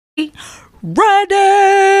Ready?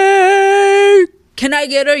 Can I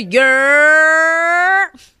get a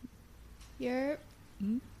yer? Yer.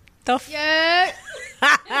 Yeah.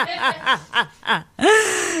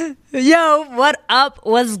 Yo, what up?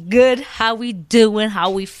 What's good? How we doing?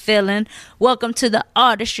 How we feeling? Welcome to the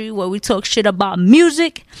Artistry, where we talk shit about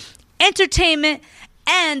music, entertainment,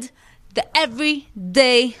 and the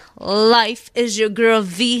everyday life. Is your girl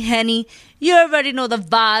V-Henny. You already know the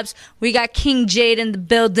vibes. We got King Jade in the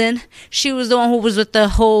building. She was the one who was with the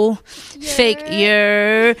whole fake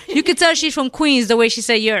yer. You could tell she's from Queens the way she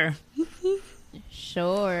said yer.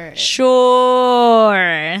 Sure.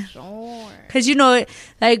 Cause you know,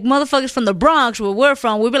 like motherfuckers from the Bronx, where we're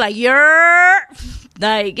from, we be like, yer.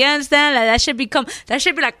 Like, you understand? Like, that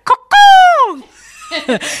should be like, cuckoo.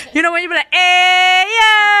 You know when you be like, hey,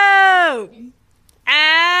 yo.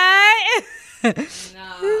 Hey.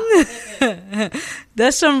 No.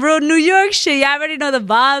 That's some real New York shit. Y'all already know the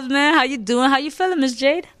vibes, man. How you doing? How you feeling, Miss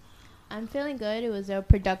Jade? I'm feeling good. It was a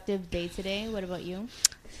productive day today. What about you?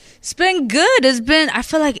 It's been good. I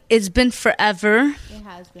feel like it's been forever. It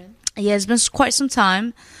has been. Yeah, it's been quite some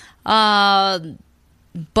time. But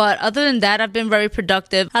other than that, I've been very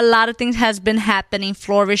productive. A lot of things has been happening,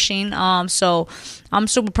 flourishing. So I'm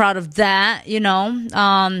super proud of that, you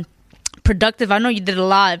know. Productive. I know you did a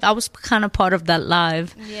live. I was kind of part of that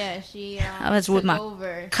live. Yeah, she I was with my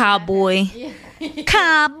over. cowboy. Yeah.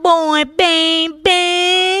 Cowboy bang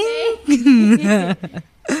bang. Yeah,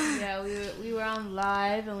 we were on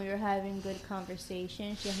live and we were having good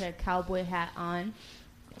conversation. She had her cowboy hat on.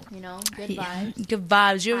 You know, good vibes. Good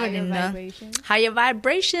vibes. You already know. Vibrations. Higher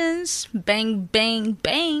vibrations. Bang, bang,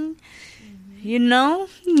 bang. Mm-hmm. You know?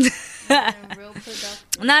 Real productive.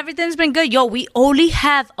 And everything's been good. Yo, we only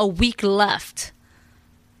have a week left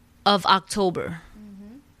of October.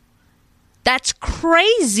 Mm-hmm. That's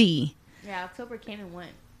crazy. Yeah, October came and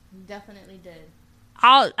went. Definitely did.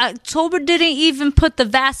 October didn't even put the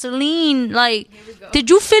Vaseline. Like, did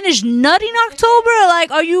you finish nutting October?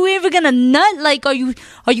 Like, are you even gonna nut? Like, are you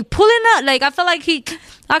pulling up? Like, I feel like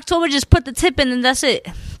October just put the tip in and that's it.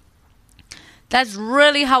 That's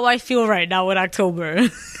really how I feel right now with October.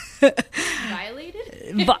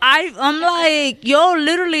 Violated? But I'm like, yo,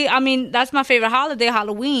 literally, I mean, that's my favorite holiday,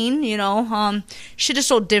 Halloween, you know. Shit is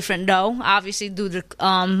so different though, obviously due to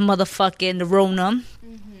motherfucking the Rona.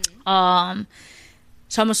 Mm-hmm.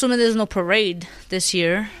 So I'm assuming there's no parade this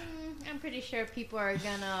year. I'm pretty sure people are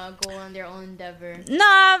gonna go on their own endeavor.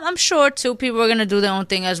 Nah, I'm sure too people are gonna do their own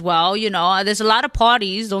thing as well, you know. There's a lot of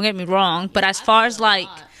parties, don't get me wrong, but as far as like,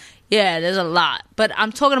 yeah, there's a lot. But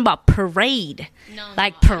I'm talking about parade.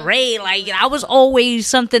 Like parade. Like, I was always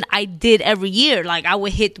something I did every year. Like, I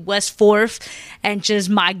would hit West 4th and just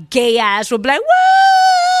my gay ass would be like, woo!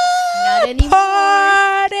 Not anymore.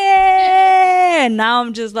 Party! And now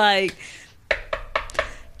I'm just like,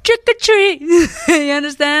 trick or treat. You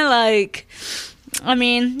understand? Like, I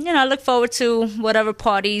mean, you know, I look forward to whatever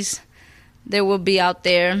parties there will be out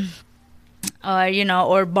there. You know,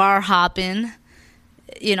 or bar hopping.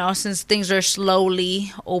 You know, since things are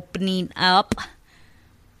slowly opening up,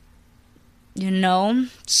 you know,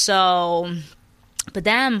 so, but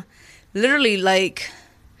damn, literally, like,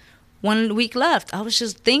 1 week left. I was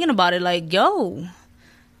just thinking about it, like, yo,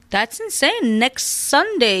 that's insane. Next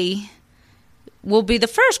Sunday will be the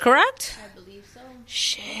first, correct? I believe so.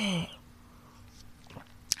 Shit.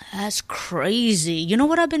 That's crazy. You know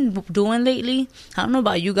what I've been doing lately? I don't know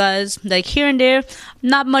about you guys. Like, here and there, I'm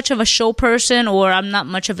not much of a show person or I'm not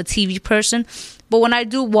much of a TV person. But when I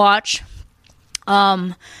do watch,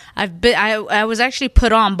 I was actually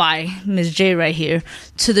put on by Miss J right here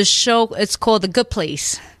to the show. It's called The Good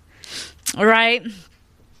Place. All right?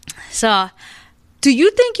 So, do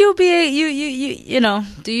you think you'll be, you know,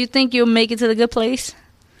 do you think you'll make it to The Good Place?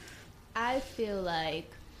 I feel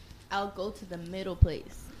like I'll go to the middle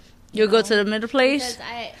place. You'll go to the middle place?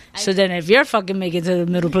 Because so then if you're fucking making to the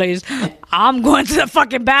middle place, I'm going to the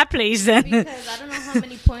fucking bad place then. Because I don't know how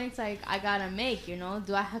many points I gotta make, you know?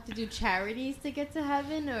 Do I have to do charities to get to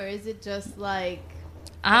heaven? Or is it just like,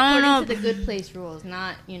 I don't know. According to the good place rules,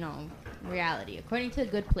 not, you know, reality. According to the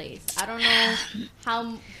good place. I don't know how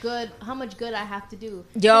much good I have to do.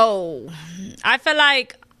 Yo, I feel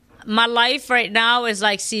like my life right now is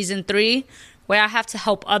like season 3. Where I have to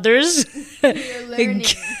help others. You're learning.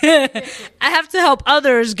 I have to help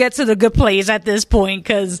others get to the good place at this point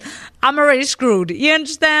because I'm already screwed. You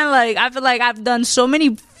understand? Like, I feel like I've done so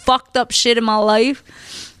many fucked up shit in my life.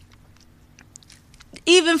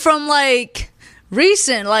 Even from, like,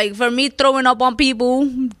 recent. Like, for me throwing up on people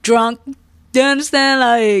drunk. You understand?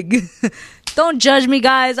 Like, don't judge me,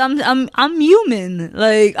 guys. I'm human.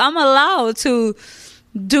 Like, I'm allowed to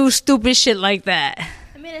do stupid shit like that.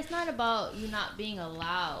 I mean, it's not about you not being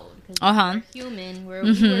allowed. Because we're human. We were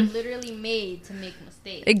literally made to make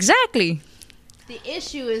mistakes. Exactly. The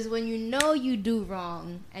issue is when you know you do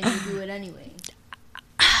wrong and you do it anyway.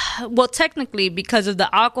 Well, technically, because of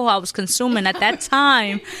the alcohol I was consuming at that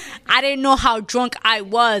time, I didn't know how drunk I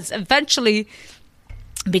was. Eventually,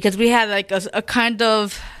 because we had like a kind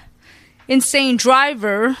of insane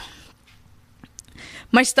driver,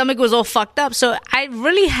 my stomach was all fucked up. So I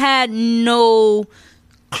really had no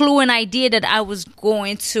clue and idea that I was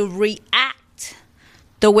going to react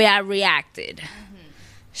the way I reacted. Mm-hmm.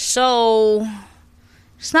 So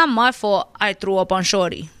it's not my fault I threw up on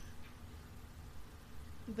Shorty.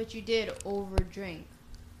 But you did overdrink,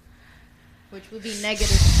 which would be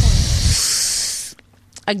negative points.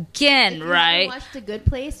 Again, right? Watch The Good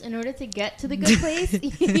Place. In order to get to the good place,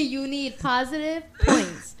 you need positive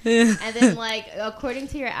points. And then, like, according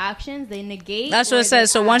to your actions, they negate. That's what it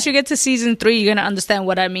says. So once you get to season 3, you're going to understand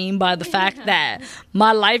what I mean by the fact that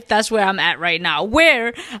my life, that's where I'm at right now.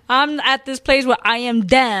 Where I'm at this place where I am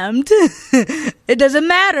damned. It doesn't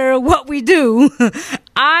matter what we do.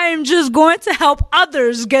 I'm just going to help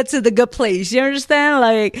others get to the good place. You understand?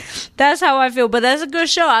 Like, that's how I feel. But that's a good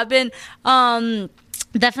show. I've been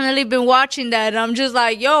definitely been watching that, and I'm just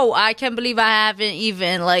like, yo, I can't believe I haven't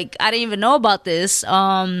even, like, I didn't even know about this.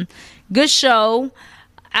 Good show.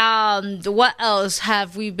 What else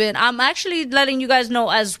have we been? I'm actually letting you guys know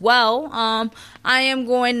as well. I am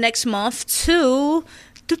going next month to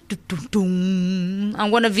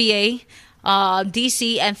I'm going to VA,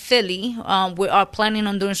 DC and Philly. We are planning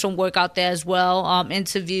on doing some work out there as well.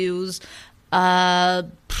 Interviews,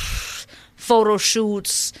 photo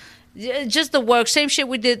shoots, just the work. Same shit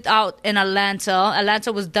we did out in Atlanta.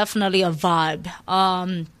 Atlanta was definitely a vibe.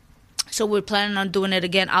 So we're planning on doing it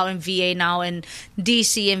again out in VA now, in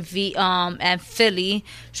DC and Philly.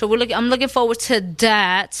 So I'm looking forward to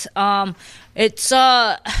that. It's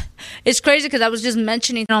crazy because I was just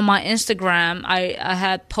mentioning on my Instagram. I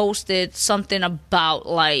had posted something about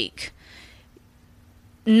like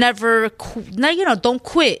don't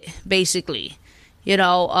quit, basically.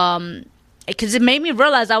 Because it made me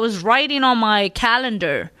realize I was writing on my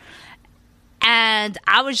calendar, and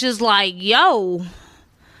I was just like, yo,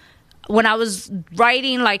 when I was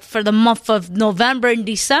writing like for the month of November and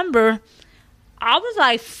December, I was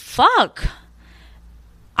like, fuck,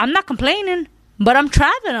 I'm not complaining, but I'm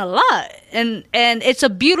traveling a lot, and it's a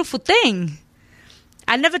beautiful thing.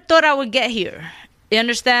 I never thought I would get here. You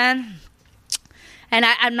understand? And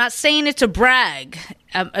I'm not saying it to brag.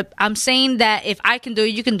 I'm saying that if I can do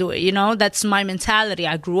it, you can do it. That's my mentality.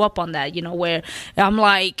 I grew up on that, where I'm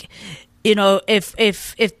like,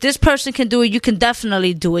 if this person can do it, you can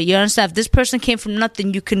definitely do it. You understand? If this person came from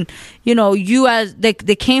nothing, you can, you as they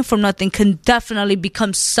came from nothing can definitely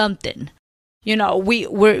become something.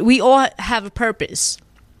 We all have a purpose.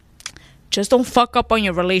 Just don't fuck up on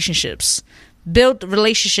your relationships. Build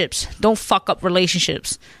relationships. Don't fuck up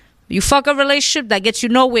relationships. You fuck a relationship, that gets you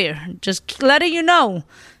nowhere. Just letting you know.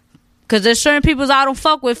 Because there's certain people I don't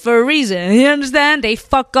fuck with for a reason. You understand? They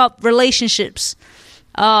fuck up relationships.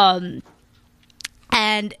 And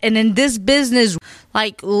in this business,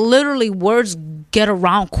 like, literally words get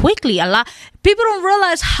around quickly. A lot people don't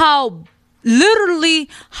realize how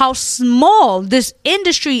small this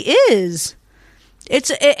industry is.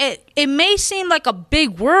 It may seem like a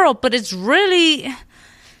big world, but it's not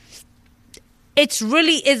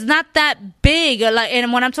that big. Like,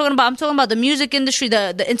 and when I'm talking about the music industry,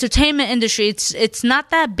 the entertainment industry. It's not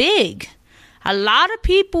that big. A lot of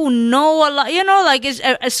people know a lot. Like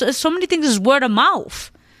it's so many things is word of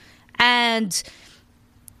mouth, and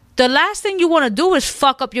the last thing you want to do is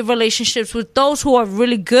fuck up your relationships with those who are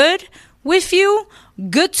really good with you,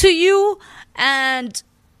 good to you, and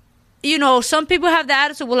some people have the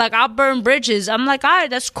attitude, well, like, I'll burn bridges. I'm like, all right,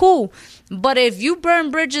 that's cool. But if you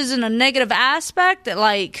burn bridges in a negative aspect,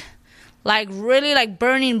 like really like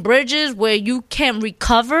burning bridges where you can't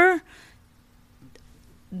recover,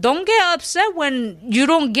 don't get upset when you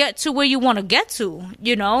don't get to where you want to get to,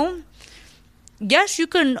 Yes, you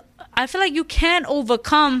can. I feel like you can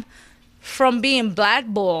overcome from being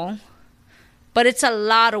blackballed, but it's a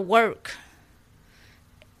lot of work.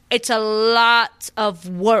 It's a lot of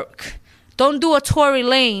work. Don't do a Tory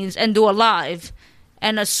Lanez and do a live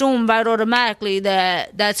and assume right automatically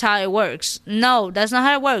that that's how it works. No, that's not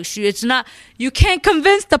how it works. You can't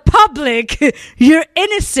convince the public you're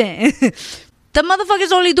innocent. The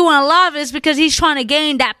motherfucker's only doing a live is because he's trying to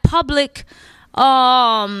gain that public,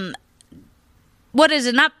 what is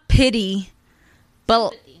it? Not pity,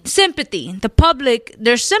 but sympathy. The public,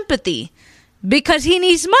 their sympathy, because he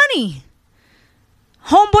needs money.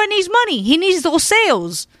 Homeboy needs money. He needs those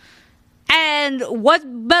sales. And what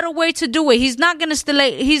better way to do it? He's not gonna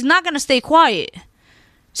stay quiet.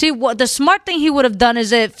 See, what the smart thing he would have done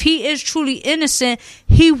is, if he is truly innocent,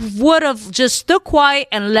 he would have just stood quiet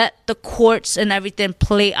and let the courts and everything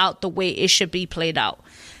play out the way it should be played out.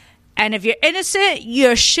 And if you're innocent,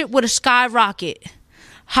 your shit would have skyrocket.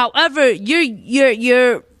 However,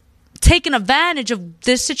 you're taking advantage of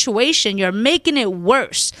this situation. You're making it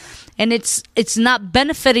worse. And it's not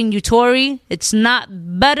benefiting you, Tori. It's not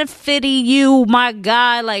benefiting you, my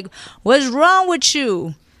guy. Like, what's wrong with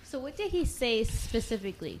you? So what did he say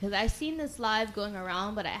specifically? Because I've seen this live going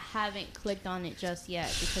around, but I haven't clicked on it just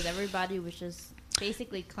yet because everybody was just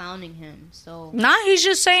basically clowning him. So he's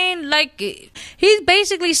just saying, like, he's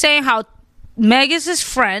basically saying how Meg is his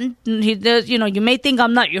friend. He does, you may think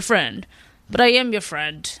I'm not your friend, but I am your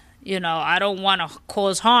friend. I don't want to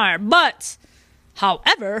cause harm, but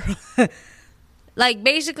however,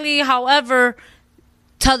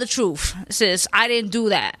 tell the truth, sis. I didn't do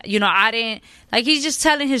that. I didn't. Like, he's just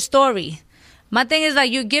telling his story. My thing is,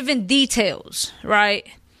 like, you're giving details, right?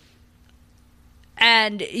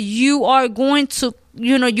 And you are going to,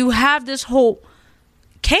 you have this whole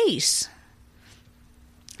case.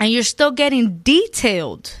 And you're still getting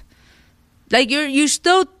detailed. Like, you're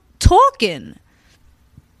still talking.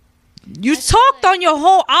 You talked on your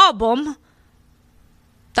whole album.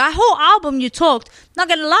 That whole album you talked, not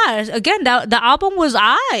gonna lie, again, the album was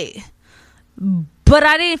but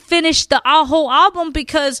I didn't finish the whole album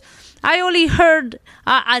because I only heard,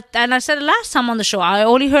 and I said it last time on the show, I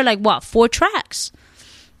only heard 4 tracks,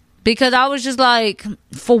 because I was just like,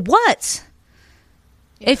 for what?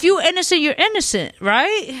 Yeah. If you innocent, you're innocent,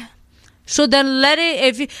 right? So then let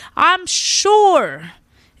it. I'm sure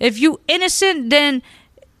if you innocent, then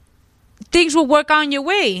things will work on your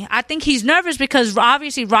way. I think he's nervous because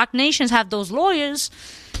obviously Rock Nations have those lawyers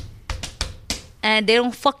and they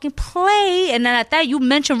don't fucking play. And then at that, you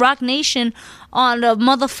mention Rock Nation on the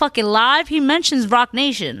motherfucking live. He mentions Rock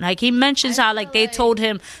Nation. Like, he mentions how they told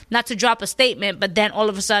him not to drop a statement, but then all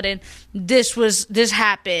of a sudden this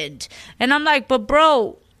happened. And I'm like, but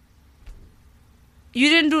bro, you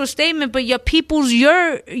didn't do a statement, but your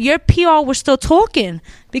PR was still talking,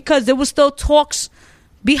 because there was still talks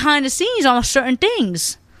behind the scenes on certain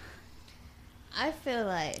things. I feel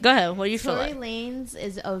like, go ahead, what do you feel like? Tory Lanez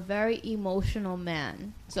is a very emotional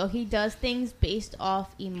man, so he does things based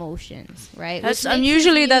off emotions, right? That's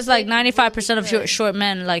usually that's like 95% of short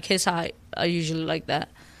men like his height are usually like that.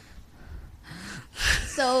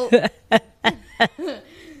 So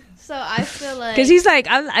I feel like, because he's like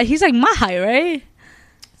my height, right?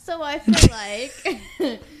 So I feel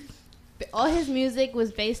like all his music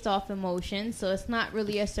was based off emotion, so it's not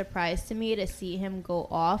really a surprise to me to see him go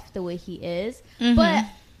off the way he is. Mm-hmm. But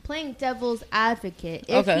playing devil's advocate,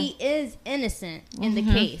 if he is innocent in the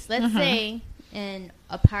case, let's say in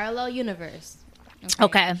a parallel universe,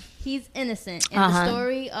 he's innocent in the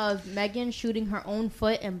story of Megan shooting her own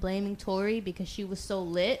foot and blaming Tory because she was so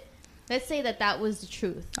lit. Let's say that was the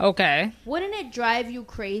truth. Okay. Wouldn't it drive you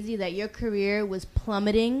crazy that your career was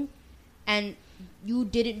plummeting and you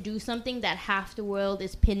didn't do something that half the world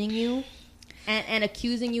is pinning you and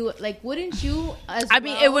accusing you? Like, wouldn't you I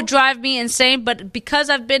mean, it would drive me insane, but because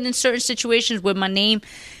I've been in certain situations with my name...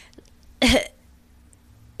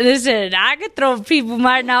 Listen, I could throw people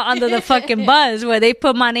right now under the fucking bus where they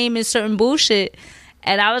put my name in certain bullshit.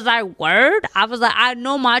 And I was like, word? I was like, I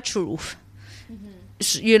know my truth.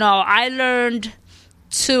 Mm-hmm. I learned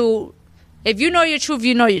to... If you know your truth,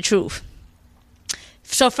 you know your truth.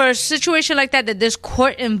 So for a situation like that there's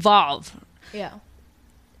court involved. Yeah.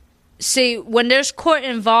 See, when there's court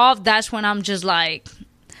involved, that's when I'm just like,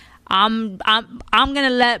 I'm gonna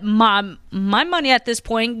let my money at this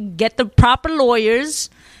point get the proper lawyers.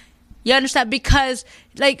 You understand? Because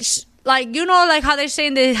like how they're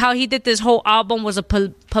saying that how he did this whole album was a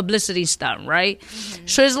publicity stunt, right? Mm-hmm.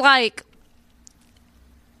 So it's like,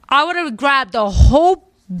 I would have grabbed the whole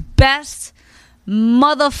best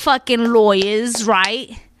motherfucking lawyers,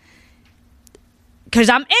 right? Because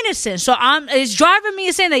I'm innocent. So it's driving me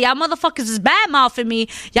insane that y'all motherfuckers is bad-mouthing me.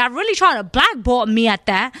 Y'all really trying to blackball me at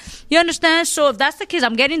that. You understand? So if that's the case,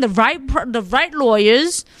 I'm getting the right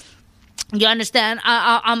lawyers You understand?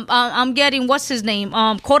 I'm getting, what's his name?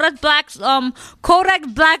 Kodak Black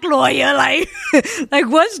lawyer. Like, like,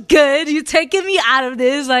 what's good? You taking me out of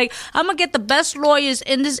this? Like, I'm gonna get the best lawyers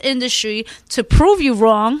in this industry to prove you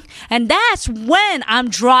wrong, and that's when I'm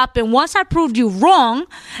dropping. Once I proved you wrong,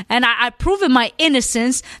 and I proven my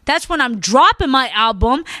innocence, that's when I'm dropping my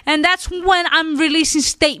album, and that's when I'm releasing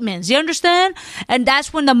statements. You understand? And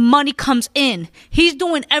that's when the money comes in. He's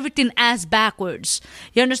doing everything ass backwards.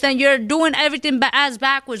 You understand? You're doing everything ass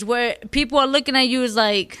backwards, where people are looking at you as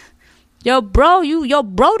like, yo brody,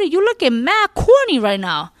 you looking mad corny right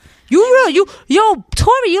now. Tori,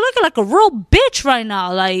 you looking like a real bitch right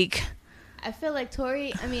now. Like, I feel like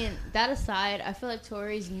Tori, I mean, that aside, I feel like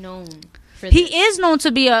Tori's known for this. He is known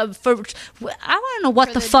to be I want to know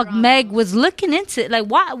what the fuck drama Meg was looking into. Like,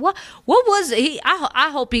 what was it?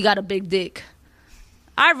 I hope he got a big dick.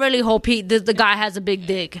 I really hope the guy has a big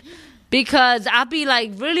dick. Because I'll be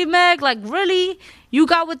like, really, Meg? Like, really? You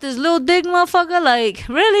got with this little dick motherfucker? Like,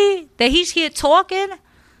 really? That he's here talking?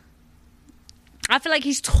 I feel like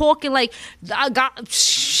he's talking like,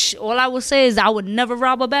 all I will say is I would never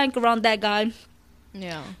rob a bank around that guy.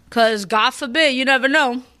 Yeah. Because, God forbid, you never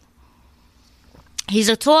know. He's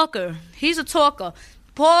a talker. Tory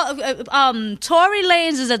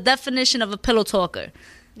Lanez is a definition of a pillow talker.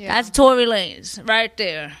 Yeah. That's Tory Lanez right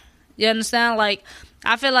there. You understand? Like,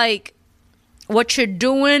 I feel like what you're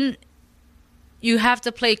doing, you have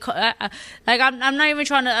to play. Like, I'm not even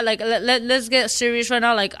trying to, like, let's get serious right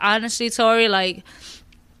now. Like, honestly, Tori, like,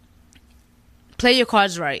 play your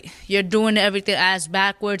cards right. You're doing everything ass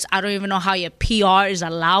backwards. I don't even know how your PR is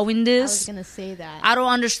allowing this. I was gonna say that. I don't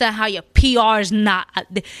understand how your PR is not.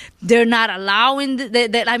 They're not allowing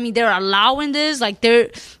that. I mean, they're allowing this. Like, they're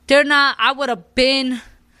not. I would have been.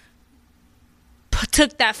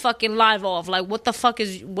 Took that fucking live off. Like, what the fuck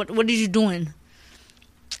is what are you doing?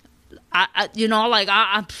 I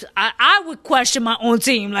would question my own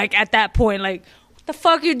team. Like, at that point, like, what the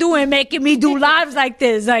fuck you doing, making me do lives like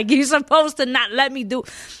this? Like, you're supposed to not let me do.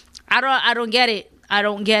 I don't get it.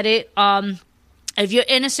 If you're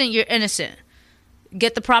innocent, you're innocent.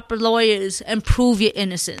 Get the proper lawyers and prove your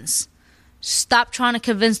innocence. Stop trying to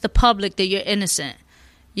convince the public that you're innocent.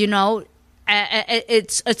 You know.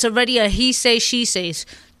 It's already a he says, she says.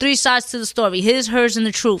 3 sides to the story. His, hers, and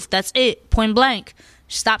the truth. That's it. Point blank.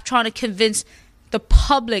 Stop trying to convince the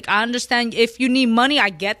public. I understand if you need money, I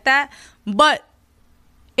get that. But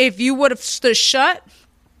if you would have stood shut,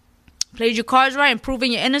 played your cards right, and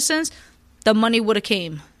proven your innocence, the money would have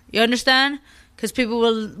came. You understand? Because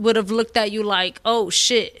people would have looked at you like, oh,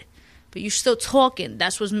 shit. But you still talking.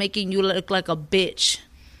 That's what's making you look like a bitch.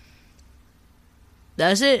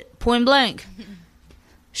 That's it. Point blank.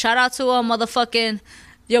 Shout out to motherfucking...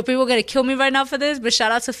 Yo, people are going to kill me right now for this, but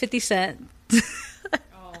shout out to 50 Cent.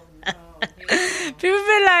 Oh, no. People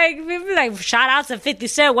be like, shout out to 50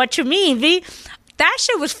 Cent. What you mean, V? That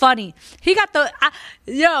shit was funny. He got the...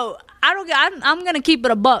 I'm going to keep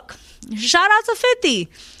it a buck. Shout out to 50.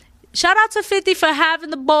 Shout out to 50 for having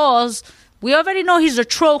the balls. We already know he's a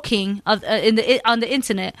troll king on the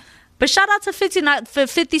internet. But shout out to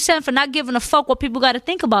 50 Cent for not giving a fuck what people got to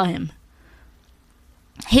think about him.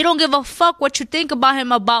 He don't give a fuck what you think about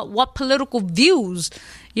him, about what political views.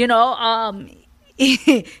 You know,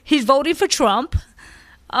 he's voting for Trump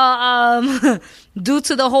due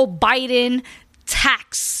to the whole Biden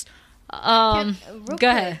tax. Go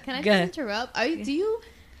ahead. Can I just interrupt?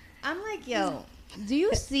 I'm like, yo, do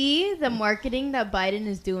you see the marketing that Biden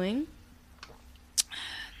is doing?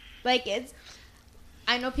 Like,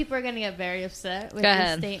 I know people are going to get very upset with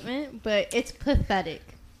this statement, but it's pathetic,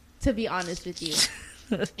 to be honest with you.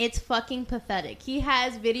 It's fucking pathetic. He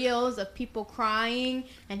has videos of people crying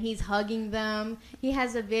and he's hugging them. He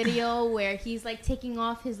has a video where he's like taking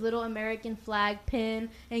off his little American flag pin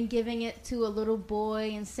and giving it to a little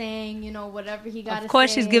boy and saying, you know, whatever he got to say. Of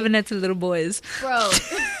course he's giving it to little boys. Bro.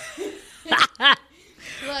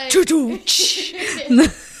 Like,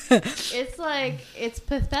 it's like, it's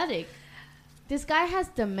pathetic. This guy has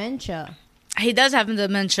dementia. He does have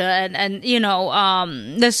dementia, and you know,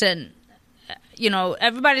 listen, you know,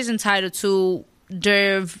 everybody's entitled to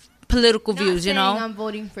their political views. You know, I'm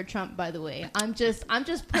voting for Trump. By the way, I'm just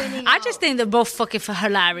pointing. I just think they're both fucking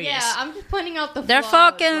hilarious. Yeah, I'm just pointing out the. They're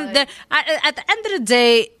flaws, fucking. Like, at the end of the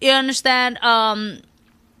day, you understand.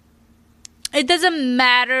 It doesn't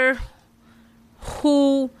matter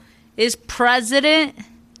who is president.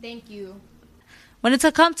 Thank you. When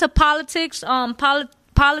it comes to politics,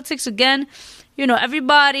 politics again, you know,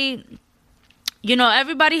 everybody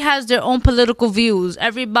has their own political views.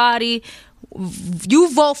 Everybody,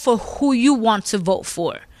 you vote for who you want to vote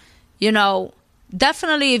for. You know,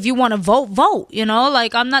 definitely, if you want to vote, you know?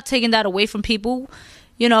 Like, I'm not taking that away from people.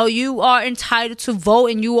 You know, you are entitled to vote,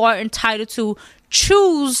 and you are entitled to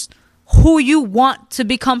choose who you want to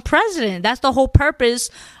become president. That's the whole purpose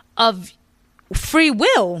of free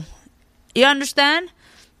will. You understand?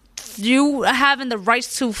 You having the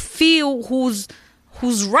rights to feel who's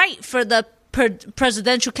right for the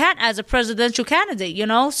presidential as a presidential candidate, you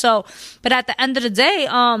know? So, but at the end of the day,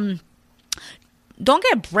 don't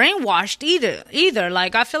get brainwashed either.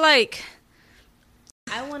 Like, I feel like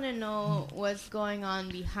I want to know what's going on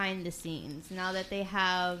behind the scenes now that they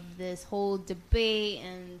have this whole debate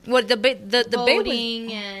and the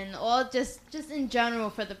voting and all just in general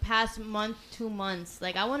for the past month, 2 months.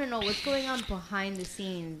 Like, I want to know what's going on behind the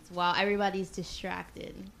scenes while everybody's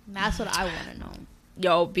distracted. That's what I want to know.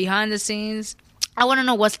 Yo, behind the scenes, I want to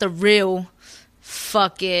know what's the real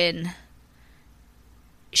fucking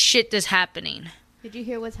shit that's happening. Did you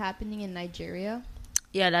hear what's happening in Nigeria?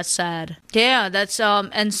 Yeah, that's sad. Yeah, that's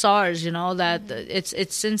and SARS, you know, that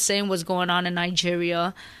it's insane what's going on in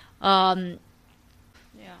Nigeria. Yeah.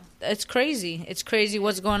 It's crazy. It's crazy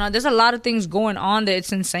what's going on. There's a lot of things going on that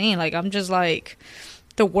it's insane. Like, I'm just like,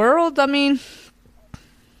 the world, I mean,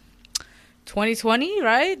 2020,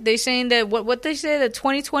 right? They saying that what they say that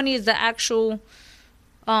 2020 is the actual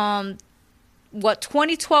what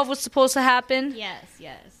 2012 was supposed to happen. Yes,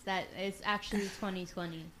 that it's actually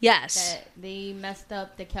 2020. Yes, that they messed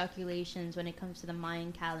up the calculations when it comes to the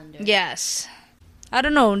Mayan calendar. Yes, I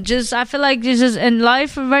don't know. I feel like just in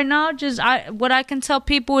life right now. What I can tell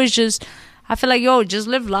people is I feel like, yo, just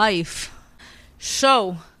live life.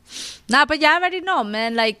 So. Nah, but y'all already know,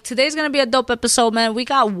 man. Like, today's gonna be a dope episode, man. We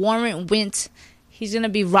got Wint. He's gonna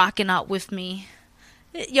be rocking out with me.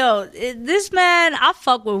 Yo, this man, I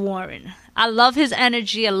fuck with Warren. I love his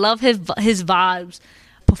energy. I love his vibes.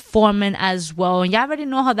 Performing as well. And y'all already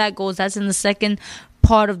know how that goes. That's in the second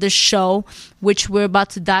part of the show, which we're about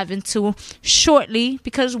to dive into shortly.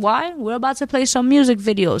 Because why? We're about to play some music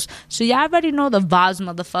videos. So y'all already know the vibes,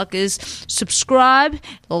 motherfuckers. Subscribe,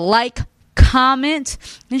 like, comment,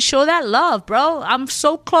 and show that love, bro. I'm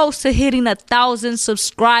so close to hitting 1,000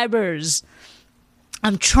 subscribers.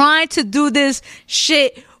 I'm trying to do this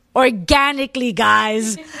shit organically,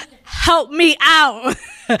 guys. Help me out.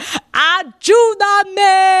 Ayúdame.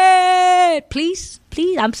 Please.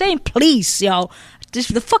 I'm saying please, yo.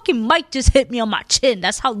 The fucking mic just hit me on my chin.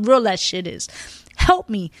 That's how real that shit is. Help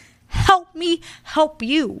me. Help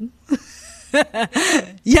you. Y'all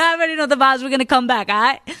already know the vibes. We're gonna come back,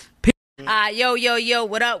 alright? Yo,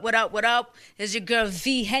 what up? It's your girl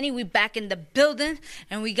V-Henny. We back in the building,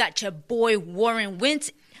 and we got your boy Warren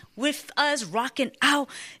Wint with us, rocking out.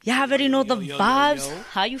 Y'all already know the vibes. Yo.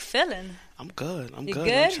 How you feeling? I'm good. I'm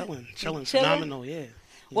chilling. Phenomenal, yeah.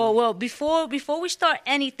 Well, before we start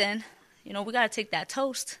anything, you know, we gotta take that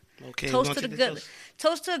toast. Okay. Toast to the good.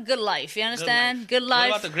 Toast to a good life. You understand? Good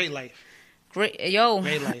life. What about the great life? Great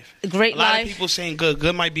life. A lot of people saying good.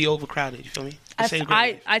 Good might be overcrowded. You feel me?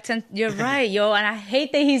 You're right, yo, and I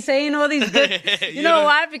hate that he's saying all these good. You know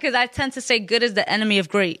why? Because I tend to say good is the enemy of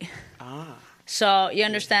great. So you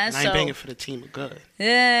understand? And I'm banging for the team of good.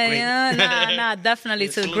 Yeah, nah, definitely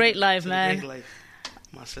to the great life, man. Great life,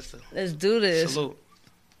 my sister. Let's do this. Salute.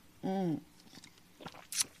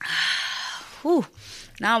 Whew.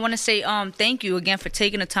 Now I want to say thank you again for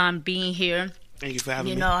taking the time being here. Thank you for having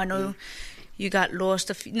me. You know, I know. You got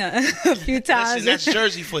lost a few times. Listen, that's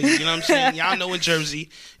Jersey for you. You know what I'm saying? Y'all know in Jersey,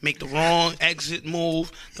 make the wrong exit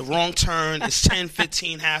move, the wrong turn. It's 10,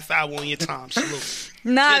 15, half hour on your time. Salute.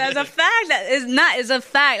 Nah, that's a fact. It's a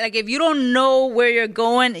fact. Like, if you don't know where you're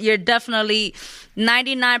going, you're definitely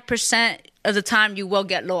 99% of the time you will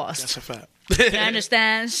get lost. That's a fact. You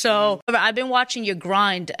understand? So, I've been watching your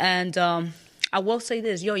grind, and I will say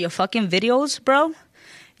this. Yo, your fucking videos, bro.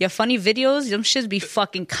 Your funny videos, them shits be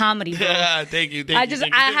fucking comedy, bro. Yeah, thank you. I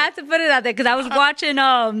had to put it out there because I was watching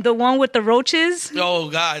the one with the roaches. Oh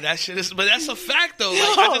God, that shit is. But that's a fact though.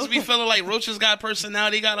 Like, I just be feeling like roaches got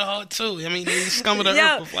personality, got a heart too. I mean, they scum of the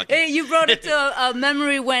earth. You brought it to a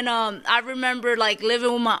memory when I remember like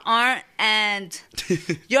living with my aunt and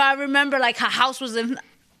I remember like her house was in.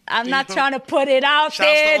 I'm not trying to put it out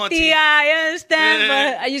there, Tia, I understand,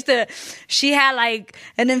 but she had like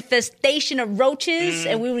an infestation of roaches,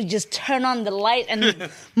 and we would just turn on the light, and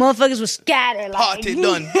motherfuckers would scatter. Like, party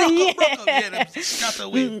done. Got the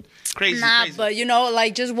way. Crazy. But you know,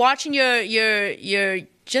 like just watching your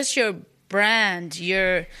brand,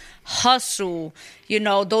 your hustle. You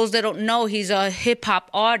know, those that don't know, he's a hip hop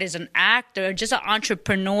artist, an actor, just an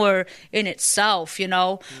entrepreneur in itself. You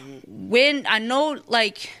know, when I know,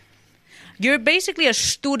 like, you're basically a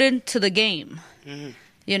student to the game.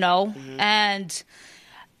 you know, and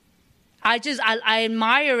I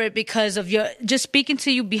admire it because of your just speaking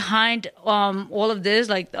to you behind all of this,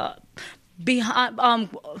 like behind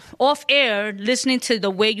off air, listening to the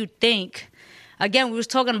way you think. Again, we was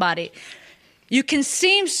talking about it. You can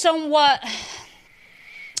seem somewhat,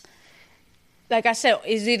 like I said,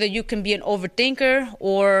 is either you can be an overthinker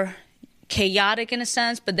or chaotic in a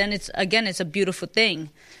sense, but then it's a beautiful thing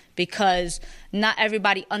because not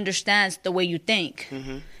everybody understands the way you think.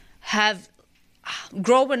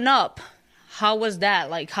 Growing up, how was that?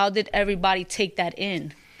 Like, how did everybody take that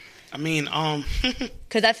in? I mean,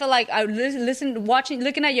 because I feel like I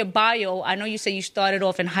looking at your bio, I know you say you started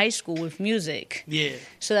off in high school with music. Yeah.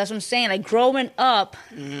 So that's what I'm saying. Like, growing up,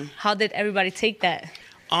 how did everybody take that?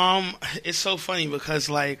 It's so funny because,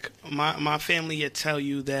 like, my family would tell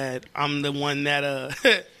you that I'm the one that,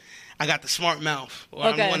 I got the smart mouth, or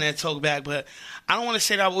I'm the one that talk back, but I don't want to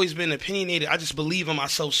say that I've always been opinionated. I just believe in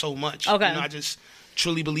myself so much. Okay. You know, I just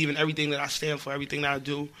truly believe in everything that I stand for, everything that I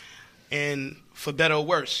do, and for better or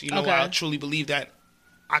worse, you know, I truly believe that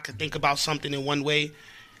I could think about something in one way,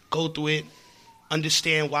 go through it,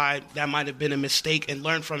 understand why that might have been a mistake, and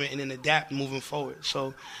learn from it, and then adapt moving forward.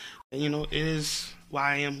 So, you know, it is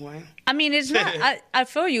why I am who I am. I mean, it's not, I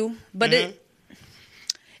feel you, but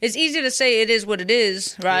it's easy to say it is what it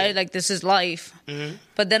is, right? Yeah. Like, this is life.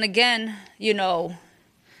 But then again, you know,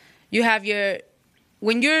 you have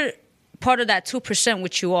when you're part of that 2%,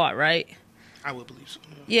 which you are, right? I would believe so.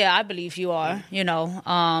 Yeah, I believe you are, you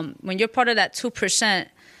know. When you're part of that 2%,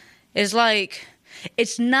 it's like,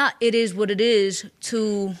 it's not it is what it is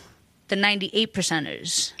to the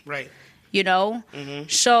 98%ers. Right. You know?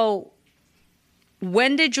 So,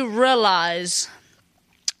 when did you realize,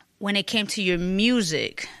 when it came to your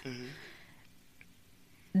music,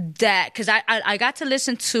 that, because I got to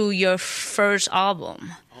listen to your first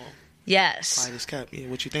album. Oh. Yes. Quiet as kept. Yeah,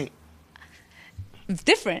 what you think?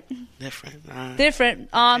 Different.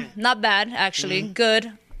 Not bad, actually. Good.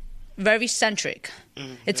 Very centric.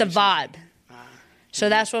 It's very a vibe. So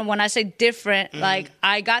that's when I say different, like,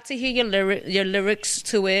 I got to hear your lyrics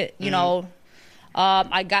to it, you know.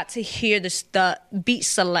 I got to hear the beat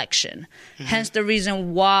selection. Hence the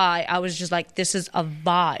reason why I was just like, this is a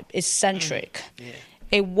vibe. It's centric. Yeah.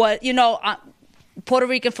 It was, you know, Puerto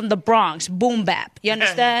Rican from the Bronx, boom bap. You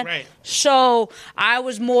understand? Right. So I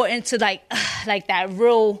was more into like that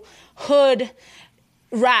real hood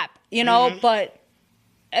rap, you know. But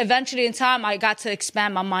eventually, in time, I got to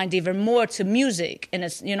expand my mind even more to music, and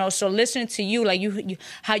it's, you know. So listening to you, like you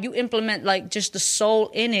how you implement like just the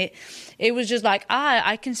soul in it, it was just like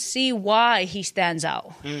I can see why he stands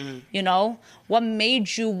out. You know, what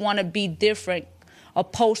made you want to be different,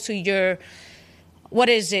 opposed to your. What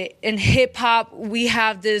is it? In hip hop, we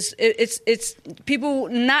have this. It's people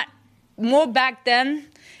not more back then.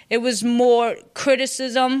 It was more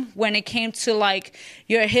criticism when it came to like,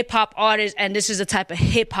 you're a hip hop artist and this is the type of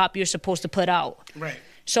hip hop you're supposed to put out. Right.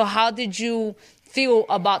 So how did you feel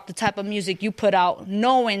about the type of music you put out,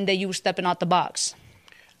 knowing that you were stepping out the box?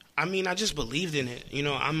 I mean, I just believed in it. You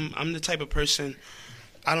know, I'm the type of person.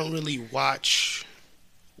 I don't really watch.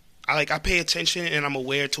 I pay attention and I'm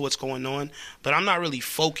aware to what's going on, but I'm not really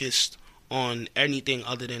focused on anything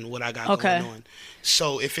other than what I got going on.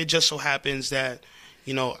 So if it just so happens that,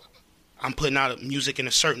 you know, I'm putting out music in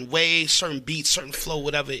a certain way, certain beat, certain flow,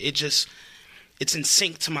 whatever, it's in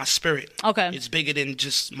sync to my spirit. Okay. It's bigger than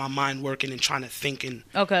just my mind working and trying to think and,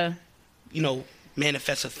 you know,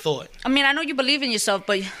 manifest a thought. I mean, I know you believe in yourself,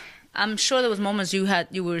 but I'm sure there was moments you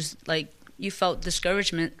felt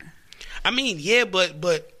discouragement. I mean, yeah, but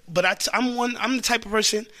I'm the type of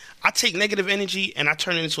person, I take negative energy and I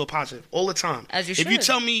turn it into a positive all the time. As you should. If you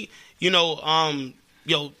tell me, you know,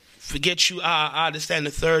 yo, forget you, this, that, and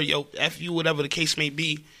the third, yo, F you, whatever the case may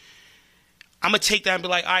be, I'm going to take that and be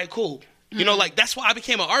like, all right, cool. You know, like, that's why I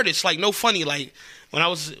became an artist. Like, no funny, like, when I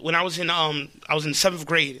was in 7th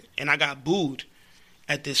grade and I got booed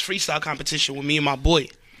at this freestyle competition with me and my boy,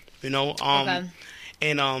 you know,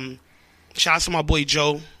 and shout out to my boy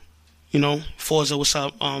Joe. You know, Forza, what's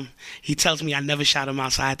up? He tells me I never shot him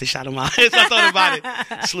out, so I had to shout him out. So I thought about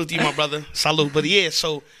it. Salute to you, my brother. Salute. But yeah,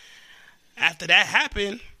 so after that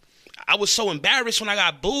happened, I was so embarrassed when I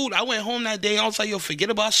got booed. I went home that day and I was like, yo, forget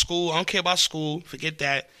about school. I don't care about school. Forget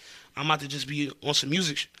that. I'm about to just be on some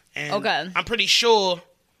music. And I'm pretty sure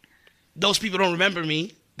those people don't remember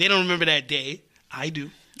me. They don't remember that day. I do.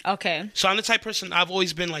 Okay. So I'm the type of person, I've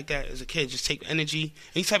always been like that as a kid. Just take energy.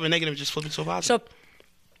 Any type of negative, just flip it to a positive. So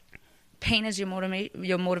pain is your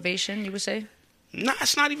motivation, you would say? No,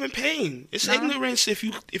 it's not even pain. It's ignorance. If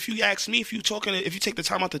you ask me, if you take the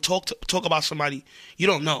time out to talk about somebody, you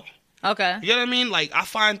don't know. Okay. You know what I mean? Like, I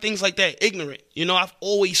find things like that ignorant. You know, I've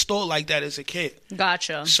always thought like that as a kid.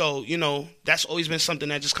 Gotcha. So, you know, that's always been something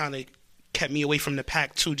that just kind of kept me away from the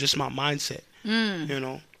pack, too, just my mindset. You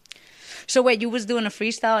know? So, wait, you was doing a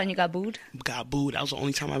freestyle and you got booed? Got booed. That was the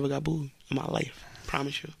only time I ever got booed in my life.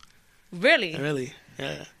 Promise you. Really? Really,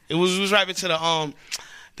 yeah. It was rapping to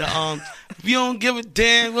the we don't give a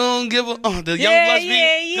damn, we don't give a the Young Bloods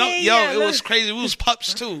beat. It was crazy. We was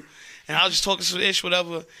pups too, and I was just talking some ish,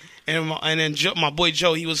 whatever. And then my boy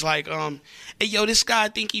Joe, he was like, "Hey yo, this guy I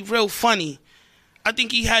think he real funny. I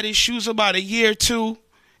think he had his shoes about a year or two,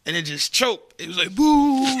 and it just choked. It was like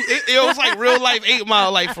boo. It was like real life 8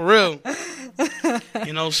 Mile, like for real.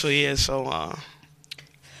 You know, so yeah, so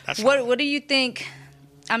that's what do you think?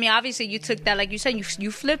 I mean, obviously, you took that, like you said,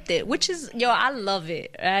 you flipped it, which is, I love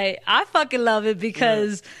it, right? I fucking love it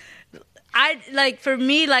because for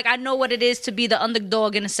me, like, I know what it is to be the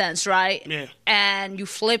underdog in a sense, right? Yeah. And you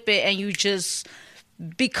flip it and you just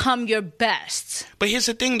become your best. But here's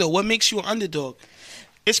the thing, though. What makes you an underdog?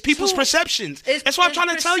 It's people's perceptions. That's what I'm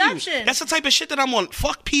trying to tell you. That's the type of shit that I'm on.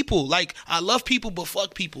 Fuck people. Like, I love people, but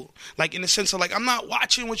fuck people. Like, in the sense of, like, I'm not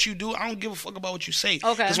watching what you do. I don't give a fuck about what you say.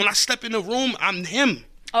 Okay. Because when I step in the room, I'm him.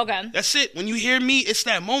 Okay. That's it. When you hear me, it's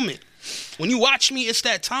that moment. When you watch me, it's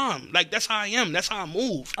that time. Like, that's how I am. That's how I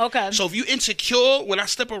move. Okay. So if you insecure when I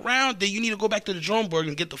step around, then you need to go back to the drawing board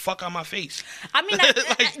and get the fuck out of my face. I mean,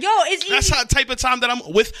 it's easy. That's the type of time that I'm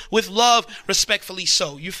with love, respectfully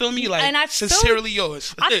so. You feel me? Like, and sincerely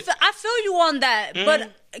yours. I feel you on that,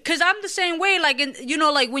 but because I'm the same way. Like,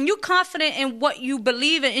 like when you're confident in what you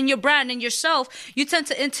believe in your brand and yourself, you tend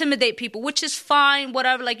to intimidate people, which is fine.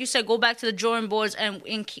 Whatever, like you said, go back to the drawing boards and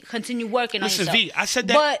continue working on yourself. Listen, V, I said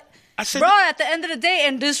that. But at the end of the day,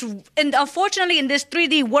 and unfortunately, in this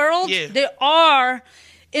 3D world, there are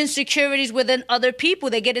insecurities within other people.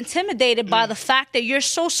 They get intimidated by the fact that you're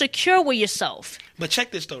so secure with yourself. But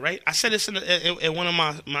check this though, right? I said this in one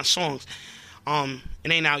of my songs. It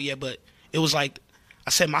ain't out yet, but it was like I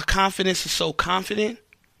said, my confidence is so confident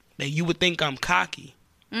that you would think I'm cocky.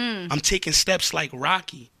 I'm taking steps like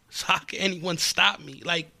Rocky. So how can anyone stop me?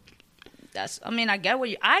 Like, I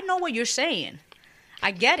get I know what you're saying. I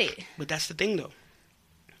get it. But that's the thing, though.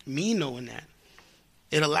 Me knowing that,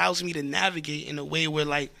 it allows me to navigate in a way where,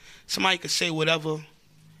 like, somebody could say whatever,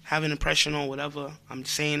 have an impression on whatever I'm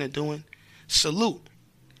saying or doing. Salute.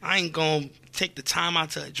 I ain't going to take the time out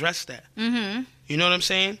to address that. Mm-hmm. You know what I'm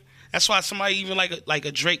saying? That's why somebody even like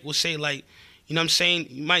a Drake will say, like, you know what I'm saying?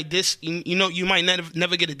 You might you might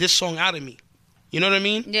never get a diss song out of me. You know what I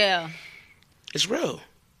mean? Yeah. It's real.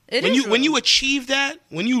 When you achieve that,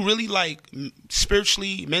 when you really like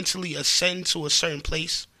spiritually, mentally ascend to a certain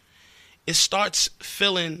place, it starts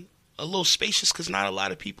feeling a little spacious because not a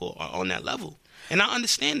lot of people are on that level. And I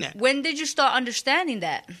understand that. When did you start understanding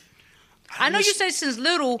that? I know you said since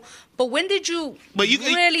little, but when did you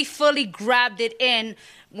really fully grabbed it in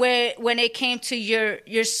when it came to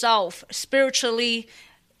yourself spiritually,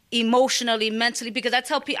 emotionally, mentally? Because I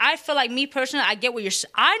tell people, I feel like me personally, I get what you're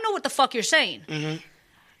saying. I know what the fuck you're saying. Mm-hmm.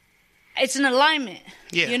 It's an alignment,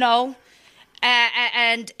 you know,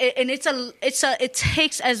 and it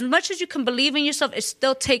takes, as much as you can believe in yourself, it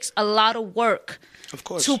still takes a lot of work, of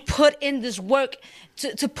course, to put in this work,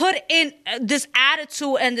 to put in this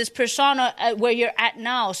attitude and this persona where you're at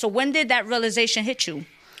now. So when did that realization hit you?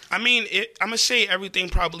 I mean, I'm gonna say everything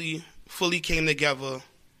probably fully came together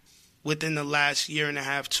within the last year and a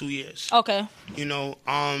half, 2 years. Okay. You know,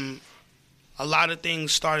 a lot of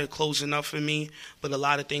things started closing up for me, but a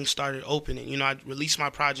lot of things started opening. You know, I released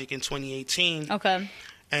my project in 2018. Okay.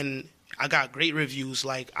 And I got great reviews.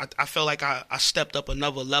 Like, I felt like I stepped up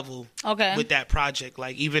another level with that project.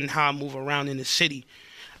 Like, even how I move around in the city,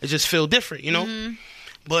 it just feel different, you know? Mm-hmm.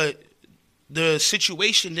 But the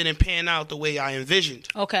situation didn't pan out the way I envisioned.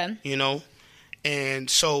 Okay. You know?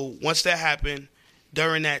 And so once that happened,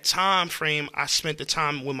 during that time frame, I spent the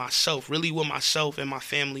time with myself, really with myself and my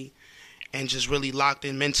family, and just really locked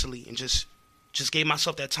in mentally and just gave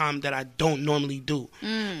myself that time that I don't normally do.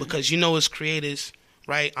 Because, you know, as creators,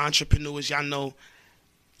 right, entrepreneurs, y'all know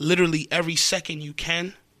literally every second you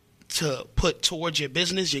can to put towards your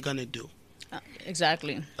business, you're going to do.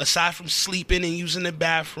 Exactly. Aside from sleeping and using the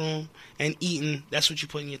bathroom and eating, that's what you're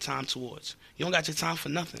putting your time towards. You don't got your time for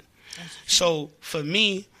nothing. So for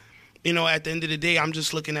me, you know, at the end of the day, I'm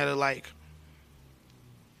just looking at it like,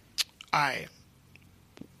 all right,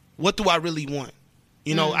 what do I really want?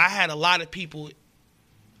 You know, I had a lot of people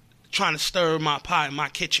trying to stir my pot in my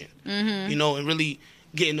kitchen, you know, and really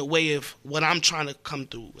get in the way of what I'm trying to come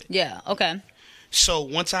through with. Yeah, okay. So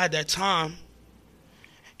once I had that time,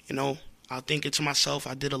 you know, I was thinking to myself,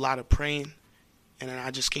 I did a lot of praying, And then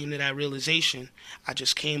I just came to that realization. I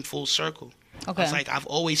just came full circle. Okay. I was like, I've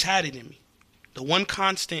always had it in me. The one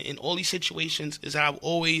constant in all these situations is that I've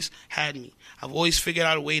always had me. I've always figured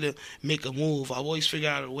out a way to make a move. I've always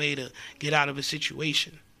figured out a way to get out of a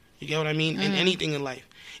situation. You get what I mean? In anything in life.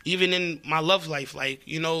 Even in my love life, like,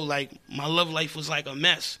 you know, like my love life was like a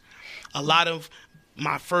mess. A lot of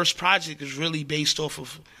my first project is really based off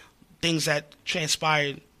of things that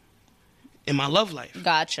transpired in my love life.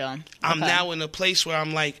 Gotcha. I'm now in a place where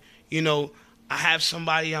I'm like, you know, I have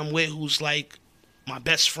somebody I'm with who's like my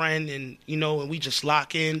best friend, and, you know, and we just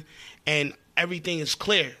lock in and everything is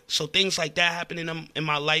clear. So things like that happening in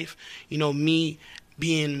my life, you know, me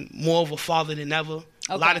being more of a father than ever. Okay.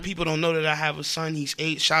 A lot of people don't know that I have a son. He's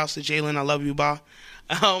 8. Shouts to Jalen. I love you, Ba.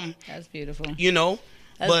 That's beautiful. You know,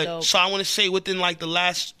 that's but dope. So I want to say within like the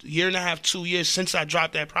last year and a half, 2 years since I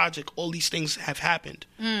dropped that project, all these things have happened.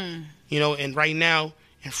 You know, and right now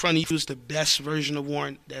in front of you is the best version of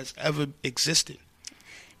Warren that's ever existed.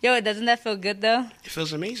 Yo, doesn't that feel good though? It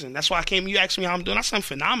feels amazing. That's why I came. You asked me how I'm doing. I sound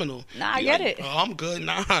phenomenal. Nah, I get it. Oh, I'm good.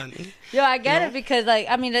 Nah. Yo, I get it because, like,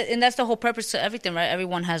 I mean, and that's the whole purpose to everything, right?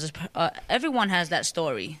 Everyone has that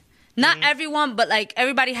story. Not everyone, but like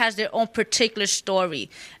everybody has their own particular story.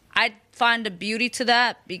 I find the beauty to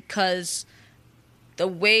that because the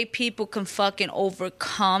way people can fucking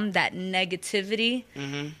overcome that negativity,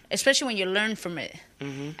 especially when you learn from it,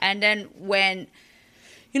 and then when.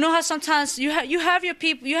 You know how sometimes you have your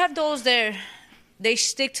people, you have those there, they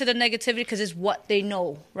stick to the negativity because it's what they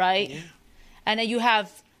know, right? Yeah. And then you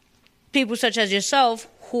have people such as yourself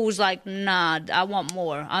who's like, nah, I want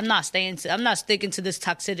more. I'm not sticking to this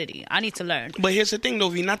toxicity. I need to learn. But here's the thing, though,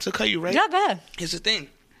 V, not to cut you, right? Yeah, go ahead. Here's the thing.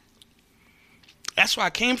 That's where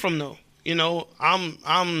I came from, though. You know,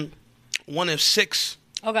 I'm one of 6.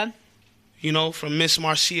 Okay. You know, from Miss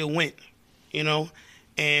Marcia Wint. You know,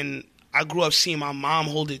 and I grew up seeing my mom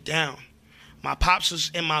hold it down. My pops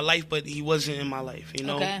was in my life, but he wasn't in my life, you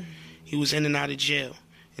know? Okay. He was in and out of jail,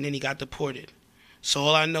 and then he got deported. So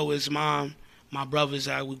all I know is Mom, my brothers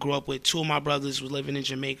I would grow up with. 2 of my brothers were living in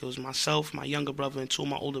Jamaica. It was myself, my younger brother, and 2 of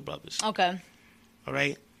my older brothers. Okay. All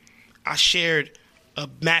right? I shared a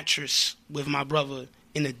mattress with my brother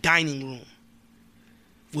in the dining room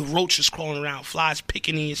with roaches crawling around, flies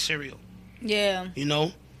picking in your cereal. Yeah. You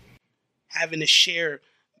know? Having to share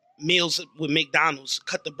meals with McDonald's,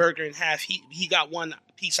 cut the burger in half. He got 1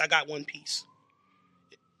 piece, I got 1 piece.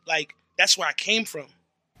 Like, that's where I came from.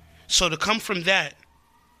 So to come from that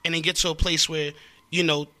and then get to a place where, you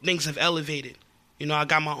know, things have elevated. You know, I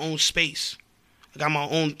got my own space. I got my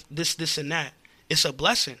own this, and that. It's a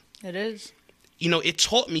blessing. It is. You know, it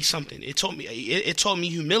taught me something. It taught me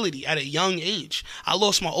humility at a young age. I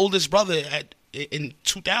lost my oldest brother in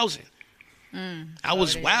 2000. I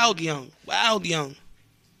was wild young.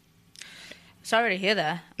 Sorry to hear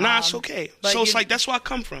that. Nah, it's okay. So it's like, that's where I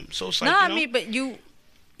come from. So it's like, I mean, but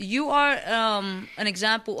you are an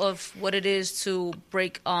example of what it is to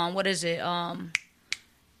break, generational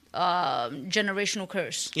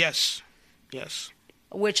curse. Yes.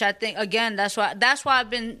 Which I think, again, that's why I've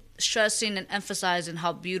been stressing and emphasizing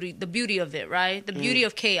the beauty of it, right? The beauty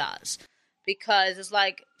of chaos. Because it's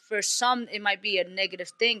like, for some, it might be a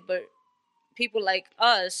negative thing, but people like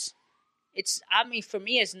us, for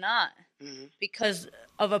me, it's not. Because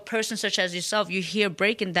of a person such as yourself, you're here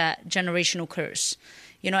breaking that generational curse,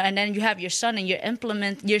 you know, and then you have your son and you're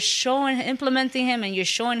implementing him, and you're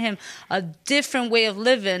showing him a different way of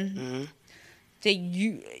living that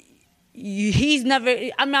he's never,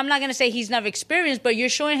 I'm not going to say he's never experienced, but you're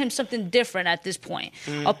showing him something different at this point,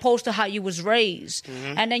 opposed to how you was raised.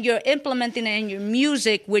 And then you're implementing it in your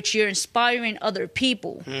music, which you're inspiring other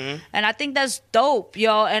people. And I think that's dope,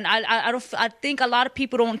 yo. And I think a lot of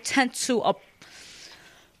people don't tend to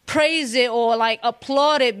praise it or like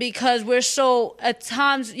applaud it because we're so, at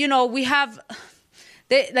times, you know,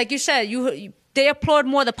 like you said, they applaud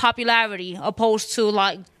more the popularity opposed to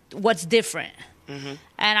like what's different.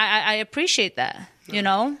 And I appreciate that, you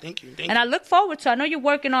know. Thank you. And I look forward to. I know you're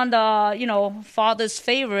working on the, you know, father's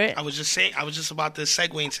favorite. I was just about to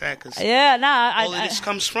segue into that because all of this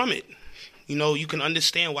comes from it. You know, you can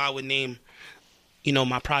understand why I would name, you know,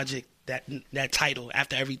 my project that title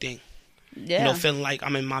after everything. Yeah. You know, feeling like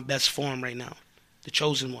I'm in my best form right now, the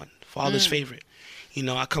chosen one, father's favorite. You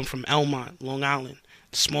know, I come from Elmont, Long Island,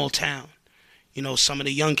 small town. You know, some of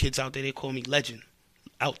the young kids out there, they call me legend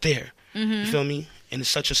out there. You feel me? And it's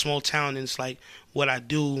such a small town, and it's like what I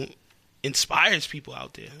do inspires people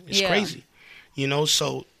out there. It's crazy. You know,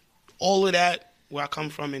 so all of that, where I come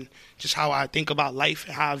from and just how I think about life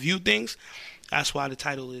and how I view things, that's why the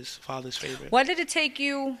title is Father's Favorite. Why did it take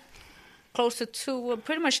you close to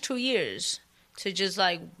pretty much 2 years to just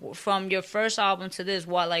like from your first album to this?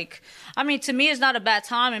 What, like, I mean, to me it's not a bad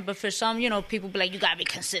timing, but for some, you know, people be like, you gotta be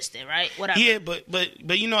consistent, right? Whatever. Yeah,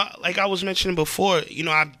 but you know, like I was mentioning before, you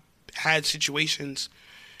know, I've had situations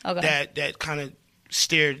that kind of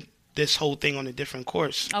steered this whole thing on a different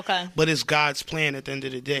course. Okay. But it's God's plan at the end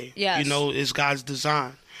of the day. Yes. You know, it's God's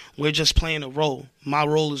design. We're just playing a role. My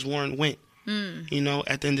role is Warren Wint. You know,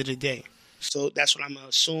 at the end of the day. So that's what I'm going to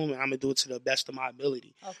assume, and I'm going to do it to the best of my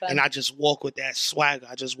ability. Okay. And I just walk with that swagger.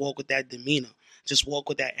 I just walk with that demeanor. Just walk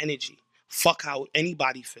with that energy. Fuck how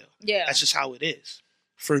anybody feel. Yeah. That's just how it is.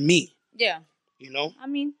 For me. Yeah. You know? I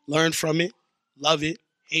mean. Learn from it. Love it.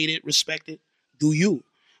 Hate it. Respect it. Do you.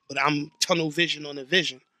 But I'm tunnel vision on the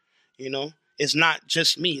vision. You know? It's not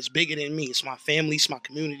just me. It's bigger than me. It's my family. It's my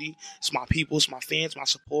community. It's my people. It's my fans. My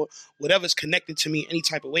support. Whatever's connected to me any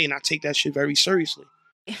type of way. And I take that shit very seriously.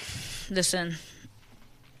 Listen,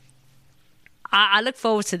 I look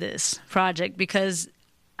forward to this project because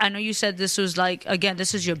I know you said this was like, again,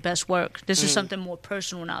 this is your best work. This is something more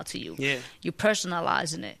personal now to you. Yeah. You're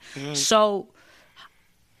personalizing it. So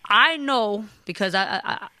I know, because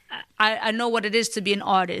I know what it is to be an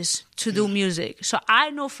artist, to do music. So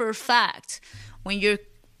I know for a fact when you're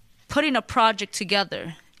putting a project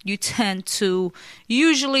together, you tend to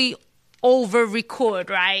usually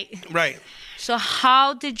over-record, right? Right. So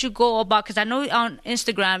how did you go about, because I know on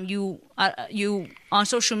Instagram, you on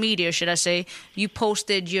social media, should I say, you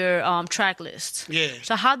posted your track list. Yeah.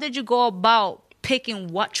 So how did you go about picking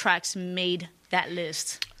what tracks made that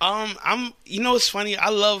list? You know, it's funny. I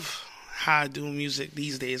love how I do music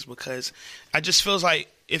these days because it feels like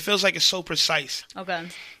it's so precise. Okay.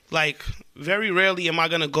 Like, very rarely am I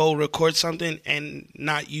going to go record something and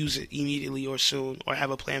not use it immediately or soon or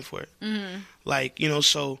have a plan for it. Mm-hmm. Like, you know,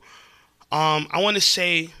 so I want to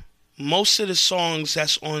say most of the songs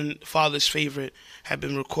that's on Father's Favorite have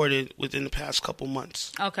been recorded within the past couple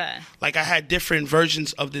months. Okay. Like, I had different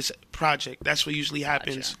versions of this project. That's what usually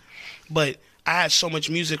happens. Gotcha. But I had so much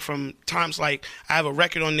music from times, like, I have a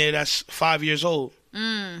record on there that's 5 years old.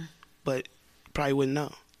 But you probably wouldn't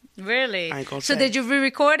know. Really? I ain't gonna so say. Did you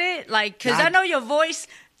re-record it? Like, because I know your voice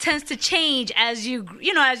tends to change as you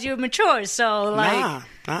mature. So like, nah,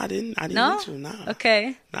 I didn't no? need to. Nah.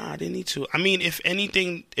 Okay. Nah, I didn't need to. I mean, if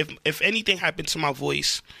anything happened to my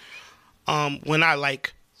voice, when I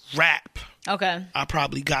like rap, okay, I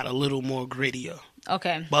probably got a little more grittier.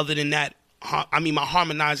 Okay. But other than that, I mean, my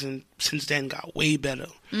harmonizing since then got way better.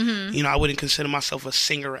 Mm-hmm. You know, I wouldn't consider myself a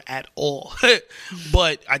singer at all,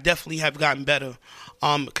 but I definitely have gotten better.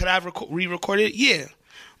 Could I have re-recorded it? Yeah.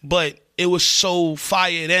 But it was so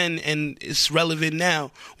fire then, and it's relevant now,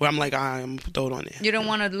 where I'm like, I'm throw it on there. You don't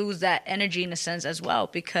want to lose that energy in a sense as well,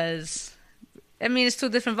 because, I mean, it's two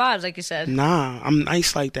different vibes, like you said. Nah, I'm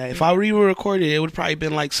nice like that. If I re-recorded it, it would probably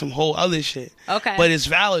been like some whole other shit. Okay. But it's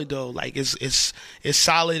valid, though. Like, it's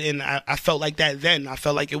solid, and I felt like that then. I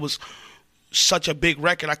felt like it was such a big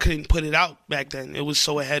record, I couldn't put it out back then. It was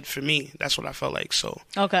so ahead for me. That's what I felt like. So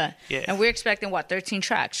okay, yeah. And we're expecting 13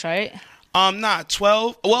 tracks, right?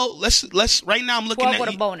 12. Well, let's. Right now, I'm looking 12 at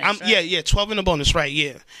with a bonus. Right? Yeah, 12 in a bonus, right?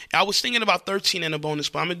 Yeah. I was thinking about 13 in a bonus,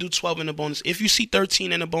 but I'm gonna do 12 in a bonus. If you see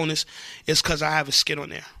 13 in a bonus, it's because I have a skit on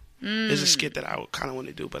there. There's a skit that I kind of want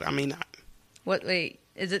to do, but I may not. What? Wait,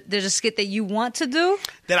 is it? There's a skit that you want to do?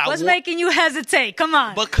 What's making you hesitate? Come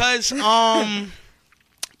on.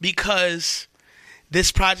 Because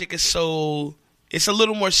this project is it's a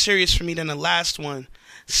little more serious for me than the last one.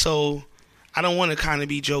 So I don't want to kind of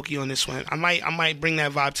be jokey on this one. I might bring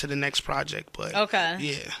that vibe to the next project, but okay.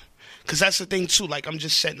 Yeah. Because that's the thing, too. Like, I'm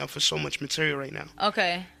just setting up for so much material right now.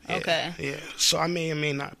 Okay. Yeah, okay. Yeah. So I may or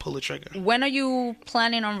may not pull a trigger. When are you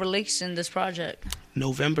planning on releasing this project?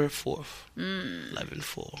 November 4th.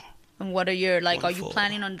 11/4. And what are your, like, are you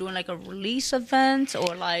planning on doing, like, a release event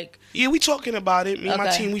or, like... Yeah, we talking about it. Me and my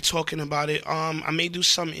Okay. team, we talking about it. I may do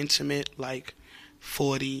some intimate, like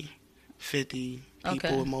 40, 50 people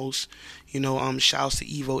Okay. at most. You know, shouts to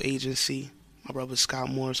Evo Agency. My brother Scott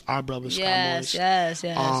Morris, our brother Scott Morris. Yes.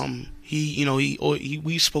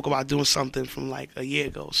 We spoke about doing something from like a year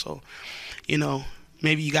ago. So, you know,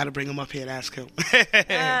 maybe you got to bring him up here and ask him.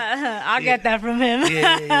 I'll get that from him.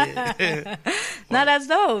 Yeah. No, that's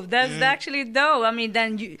dope. That's actually dope. I mean,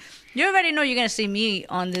 then you already know you're gonna see me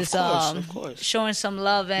on this, of course. showing some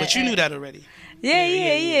love. But you knew that already.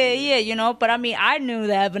 Yeah. You know, but I mean, I knew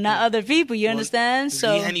that, but not other people. You understand?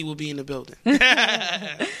 So V-Henny will be in the building.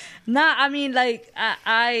 Nah, I mean, like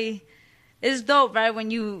I it's dope, right?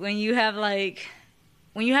 When you have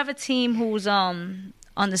a team who's on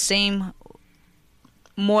the same,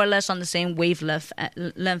 more or less on the same wavelength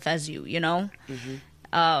length as you know.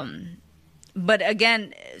 Mm-hmm. But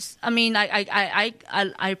again, I mean, I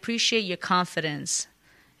appreciate your confidence,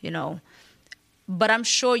 you know. But I'm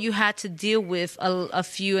sure you had to deal with a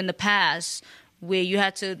few in the past where you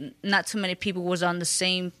had to, not too many people was on the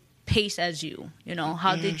same pace as you, you know.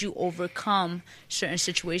 How did you overcome certain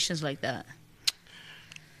situations like that?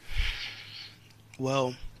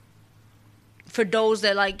 Well, for those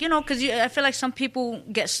that, like, you know, because I feel like some people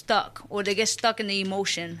get stuck, or they get stuck in the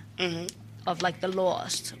emotion of, like, the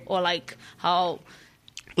lost, or, like, how...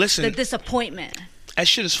 Listen. The disappointment. That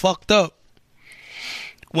shit is fucked up.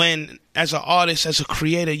 When, as an artist, as a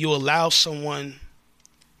creator, you allow someone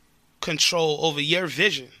control over your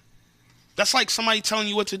vision. That's like somebody telling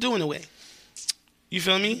you what to do in a way. You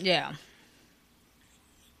feel me? Yeah.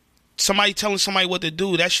 Somebody telling somebody what to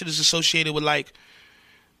do, that shit is associated with, like,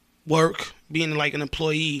 work, being like an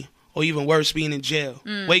employee, or even worse, being in jail.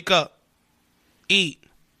 Wake up, eat,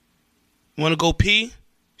 want to go pee,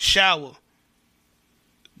 shower,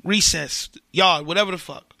 recess, yard, whatever the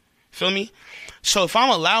fuck. Feel me? So if I'm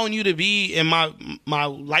allowing you to be in my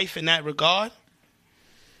life in that regard,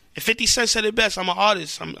 if 50 Cent said it best, I'm an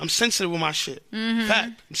artist. I'm sensitive with my shit.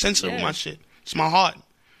 Fact, I'm sensitive with my shit. It's my heart.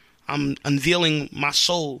 I'm unveiling my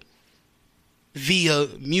soul via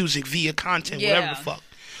music, via content, whatever the fuck.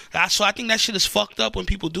 So I think that shit is fucked up when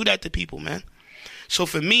people do that to people, man. So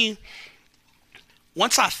for me,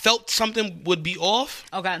 once I felt something would be off,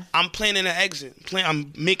 I'm planning an exit.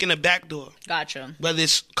 I'm making a backdoor. Gotcha. Whether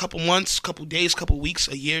it's a couple months, couple days, couple weeks,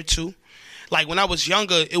 a year or two. Like when I was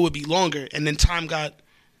younger, it would be longer, and then time got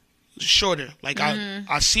shorter. Like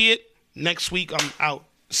I see it, next week I'm out.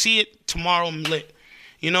 See it, tomorrow I'm lit.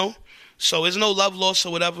 You know? So there's no love loss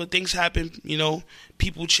or whatever. Things happen, you know.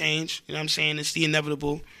 People change. You know what I'm saying? It's the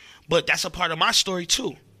inevitable. But that's a part of my story,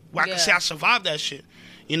 too. Where I can say I survived that shit.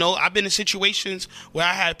 You know, I've been in situations where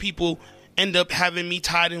I had people end up having me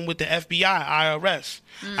tied in with the FBI, IRS.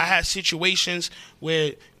 I had situations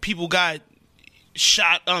where people got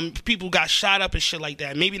shot up and shit like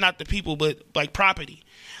that. Maybe not the people, but like property.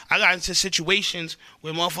 I got into situations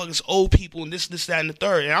where motherfuckers owe people and this, that, and the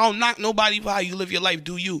third. And I don't knock nobody for how you live your life,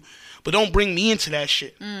 do you. But don't bring me into that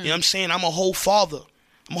shit. You know what I'm saying? I'm a whole father.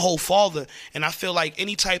 And I feel like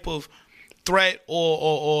any type of threat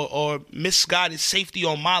or misguided safety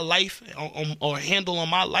on my life or handle on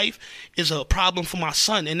my life is a problem for my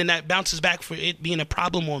son. And then that bounces back for it being a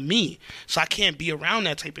problem on me. So I can't be around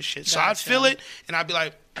that type of shit. So I'd feel it and I'd be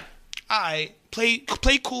like, all right, play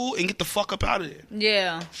cool and get the fuck up out of there.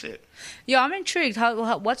 Yeah. That's it. Yo, I'm intrigued.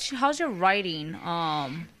 How's your writing?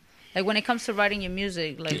 Like when it comes to writing your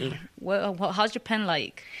music, like how's your pen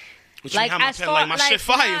like? Like as far my shit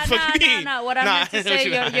fire for me. No. What I meant to say,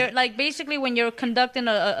 you're like basically when you're conducting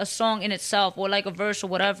a song in itself, or like a verse or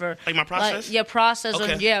whatever. Like my process. Like your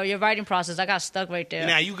process, your writing process. I got stuck right there.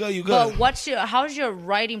 Nah, you go. But how's your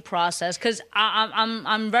writing process? Because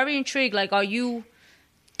I'm very intrigued. Like, are you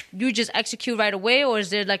just execute right away, or is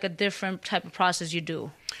there like a different type of process you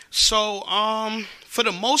do? So for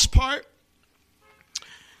the most part,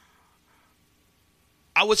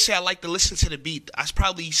 I would say I like to listen to the beat. I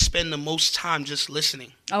probably spend the most time just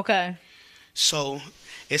listening. Okay. So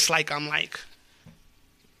it's like I'm like,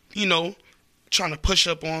 you know, trying to push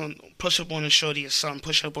up on a shorty or something,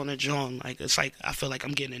 push up on a joint. Like it's like I feel like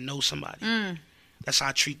I'm getting to know somebody. That's how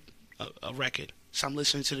I treat a record. So I'm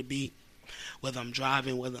listening to the beat, whether I'm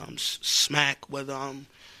driving, whether I'm smack, whether I'm,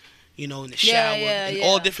 you know, in the shower, in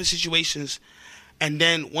all different situations. And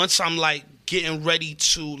then once I'm like getting ready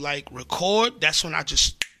to like record, that's when I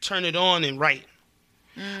just turn it on and write.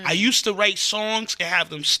 I used to write songs and have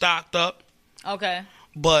them stocked up. Okay.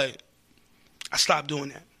 But I stopped doing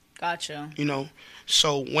that. Gotcha. You know,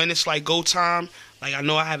 so when it's like go time, like I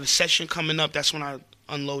know I have a session coming up, that's when I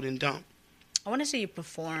unload and dump. I want to see you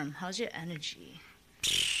perform. How's your energy?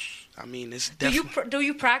 I mean, it's definitely... Do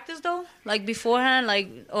you practice though? Like beforehand,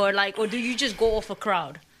 or do you just go off a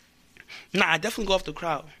crowd? Nah, I definitely go off the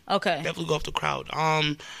crowd. Okay. Definitely go off the crowd.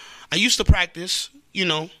 I used to practice, you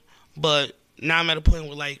know, but now I'm at a point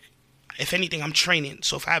where, like, if anything, I'm training.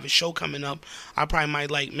 So if I have a show coming up, I probably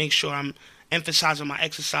might, like, make sure I'm emphasizing my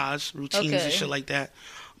exercise routines and shit like that.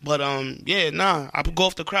 But, I go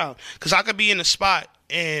off the crowd. Because I could be in a spot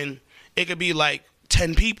and it could be, like,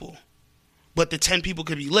 10 people. But the 10 people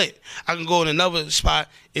could be lit. I can go in another spot,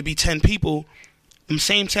 it'd be 10 people, the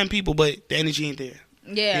same 10 people, but the energy ain't there.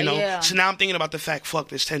 Yeah, you know? So now I'm thinking about the fact, fuck,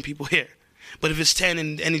 there's 10 people here. But if it's 10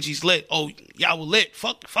 and the energy's lit, oh, y'all were lit.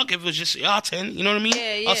 Fuck if it was just y'all 10, you know what I mean?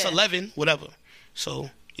 Yeah. Us 11, whatever. So,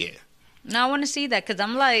 yeah. Now I want to see that because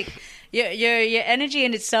I'm like, your energy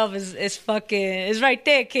in itself is fucking, it's right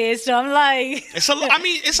there, kid. So I'm like. It's a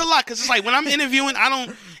lot because it's like when I'm interviewing,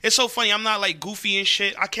 it's so funny. I'm not like goofy and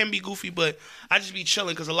shit. I can be goofy, but I just be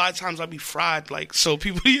chilling because a lot of times I be fried. Like, so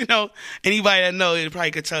people, anybody that know, it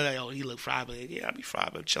probably could tell that, he look fried. But yeah, I be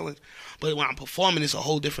fried, but chilling. But when I'm performing, it's a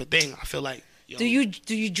whole different thing. I feel like. Do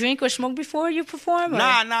you drink or smoke before you perform? Or?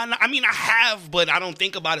 Nah. I mean, I have, but I don't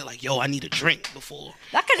think about it like, I need a drink before.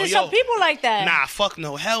 Because there's some people like that. Nah, fuck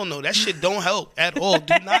no. Hell no. That shit don't help at all.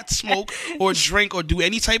 Do not smoke or drink or do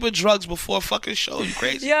any type of drugs before a fucking show. You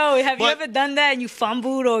crazy? Yo, have you ever done that and you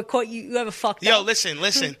fumbled or caught you ever fucked up? Yo,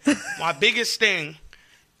 listen. My biggest thing,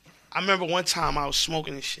 I remember one time I was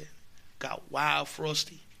smoking this shit. Got wild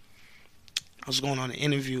frosty. I was going on an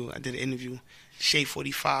interview. I did an interview, Shade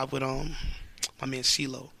 45 with my man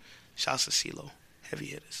CeeLo. Shouts to CeeLo, heavy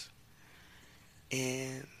hitters.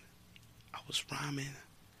 And I was rhyming,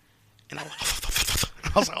 and I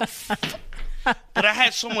was like, oh, fuck. But I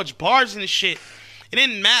had so much bars in the shit, it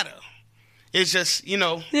didn't matter. It's just,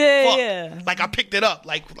 fuck. Yeah. Like, I picked it up,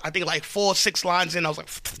 like, I think like 4 or 6 lines in, I was like,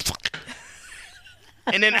 fuck.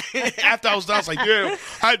 And then after I was done, I was like, yeah,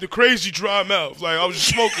 I had the crazy dry mouth. Like, I was just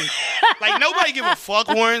smoking. Like, nobody give a fuck,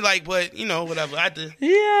 Warren. Like, but, whatever. I had to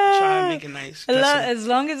try and make it nice. As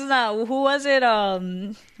long as it's not, who was it?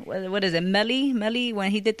 What is it? Melly, when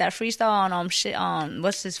he did that freestyle on,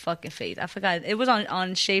 what's his fucking face? I forgot. It was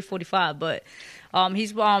on Shade 45, but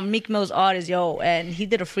he's Meek Mill's artist, and he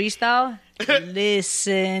did a freestyle.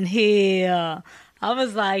 Listen here. I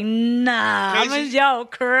was like, nah.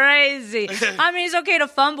 Crazy. I mean, it's okay to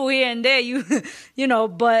fumble here and there,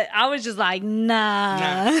 but I was just like,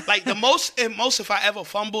 nah. Like, the most, if I ever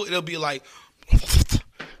fumble, it'll be like,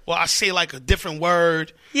 well, I say like a different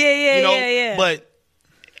word. Yeah. But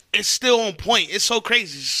it's still on point. It's so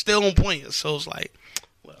crazy. It's still on point. So it's like,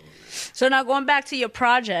 whatever. So now going back to your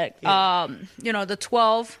project, the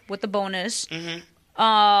 12 with the bonus.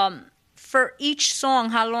 Mm-hmm. For each song,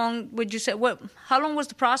 how long would you say? How long was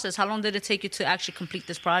the process? How long did it take you to actually complete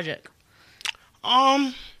this project?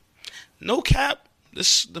 No cap.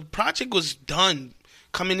 The project was done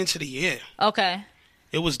coming into the year. Okay.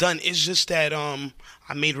 It was done. It's just that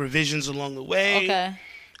I made revisions along the way. Okay.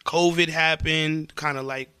 COVID happened, kind of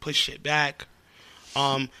like pushed it back.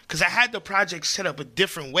 Because I had the project set up a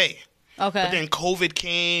different way. Okay. But then COVID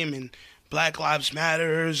came and Black Lives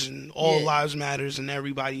Matters and all lives matters and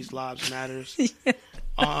everybody's lives matters.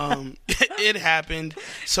 It happened.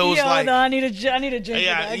 So it's like, no, I need a drink.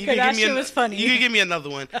 Yeah, because that shit was funny. You can give me another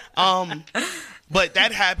one. But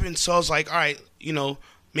that happened. So I was like, all right,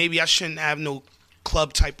 maybe I shouldn't have no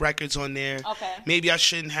club type records on there. Okay. Maybe I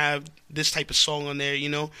shouldn't have this type of song on there.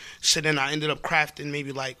 So then I ended up crafting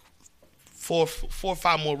maybe like four or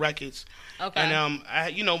 5 more records. Okay. And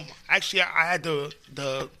actually I had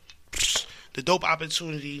the dope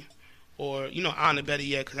opportunity, or honor better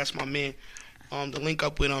yet, because that's my man, to link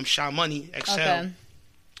up with Shy Money XL, okay.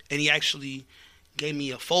 And he actually gave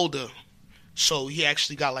me a folder, so he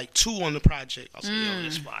actually got like 2 on the project. I was like, yo,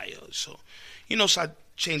 this fire. So so I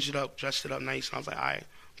changed it up, dressed it up nice, and I was like, all right,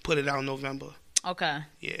 put it out in November. Okay.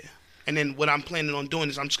 Yeah, and then what I'm planning on doing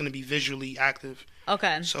is I'm just gonna be visually active.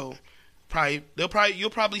 Okay. So you'll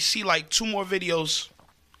probably see like 2 more videos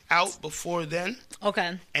out before then.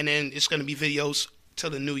 Okay. And then it's going to be videos till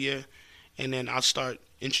the new year. And then I'll start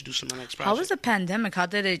introducing my next project. How was the pandemic? How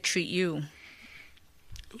did it treat you?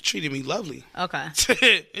 It treated me lovely. Okay.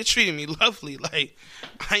 It treated me lovely. Like,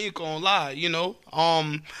 I ain't going to lie,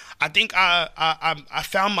 I think I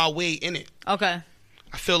found my way in it. Okay.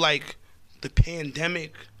 I feel like the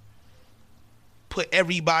pandemic put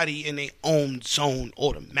everybody in their own zone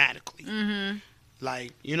automatically. Mm-hmm.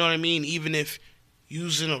 Like, you know what I mean? Even if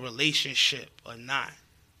using a relationship or not,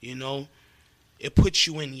 it puts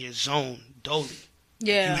you in your zone, dolly.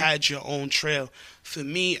 Yeah. You had your own trail. For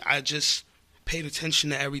me, I just paid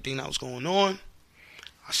attention to everything that was going on.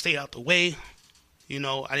 I stayed out the way.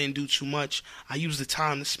 I didn't do too much. I used the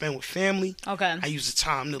time to spend with family. Okay. I used the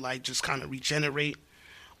time to like just kind of regenerate,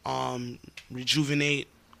 rejuvenate,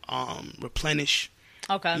 replenish.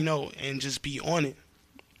 Okay. And just be on it.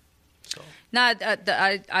 So. No,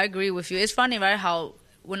 I agree with you. It's funny, right? How,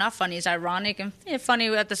 well, not funny. It's ironic and funny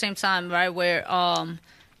at the same time, right? Where,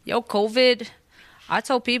 COVID. I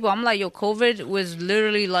told people, I'm like, COVID was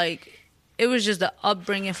literally like, it was just the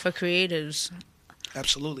upbringing for creatives.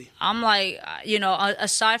 Absolutely. I'm like,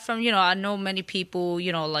 aside from, I know many people,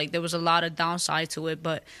 like there was a lot of downside to it,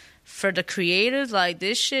 but for the creators, like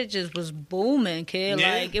this shit just was booming, kid.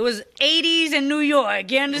 Yeah. Like it was 80s in New York.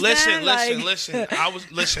 You understand?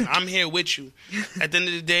 Listen. I'm here with you. At the end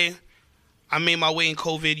of the day, I made my way in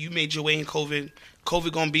COVID. You made your way in COVID.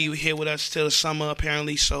 COVID gonna be here with us till the summer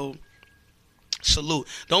apparently. So salute.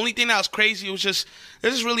 The only thing that was crazy was just, it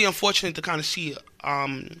was really unfortunate to kind of see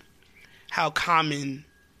how common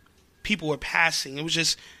people were passing. It was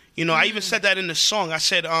just, you know, I even said that in the song. I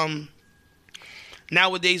said,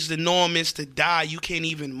 nowadays the norm is to die. You can't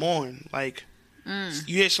even mourn. Like,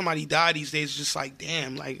 you hear somebody die these days, it's just like,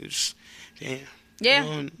 damn, like, it's, damn. Yeah,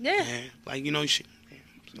 you know, yeah. Damn. Like, you know, you should.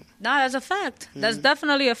 So. Nah, that's a fact. That's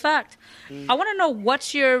definitely a fact. I want to know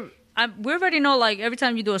what's your... we already know, like, every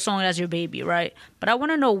time you do a song, that's your baby, right? But I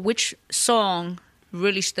want to know which song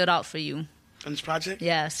really stood out for you. On this project?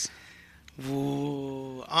 Yes.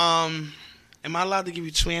 Ooh, am I allowed to give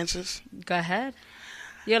you 2 answers? Go ahead.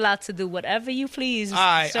 You're allowed to do whatever you please, All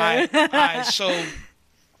right. sir. So,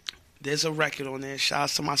 there's a record on there.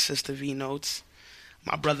 Shouts to my sister V Notes.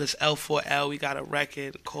 My brother's L4L. We got a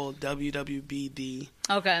record called WWBD.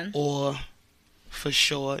 Okay. Or, for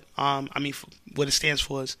short, what it stands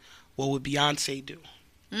for is, what would Beyonce do?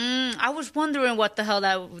 I was wondering what the hell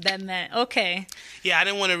that meant. Okay. Yeah, I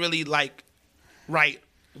didn't want to really, like, write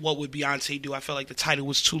what would Beyonce do. I felt like the title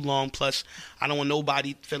was too long. Plus, I don't want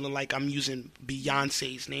nobody feeling like I'm using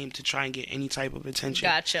Beyonce's name to try and get any type of attention.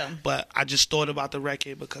 Gotcha. But I just thought about the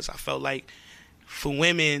record because I felt like for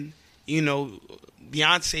women, you know,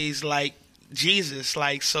 Beyonce's like Jesus.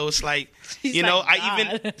 Like, so it's like, She's you know,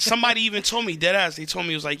 like somebody even told me, deadass, they told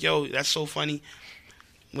me, it was like, yo, that's so funny.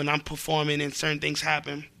 When I'm performing and certain things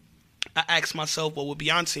happen, I ask myself, what would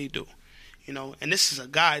Beyonce do? You know, and this is a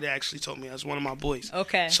guy that actually told me. That's one of my boys.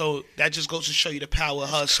 Okay. So that just goes to show you the power of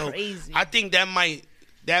her. So crazy. I think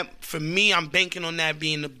that for me, I'm banking on that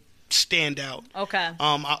being the standout. Okay.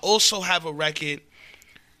 I also have a record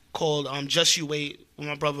called Just You Wait with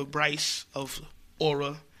my brother Bryce of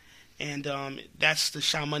Aura. And that's the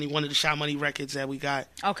Shy Money, one of the Shy Money records that we got.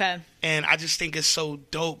 Okay. And I just think it's so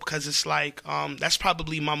dope because it's like, that's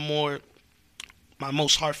probably my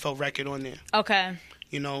most heartfelt record on there. Okay.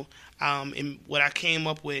 You know, and what I came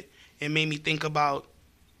up with, it made me think about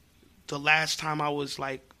the last time I was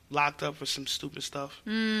like locked up for some stupid stuff,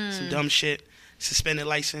 some dumb shit, suspended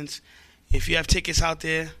license. If you have tickets out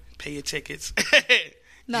there, pay your tickets.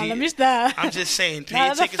 No, let me stop. I'm just saying, pay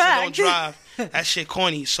your tickets and don't drive. That shit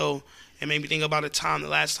corny. So it made me think about the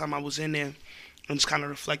last time I was in there, and just kind of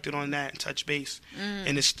reflected on that and touch base.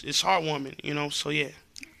 And it's heartwarming, you know. So yeah,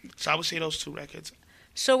 so I would say those 2 records.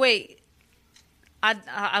 So wait,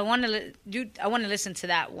 I want to listen to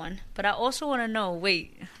that one, but I also want to know.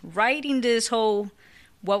 Wait, writing this whole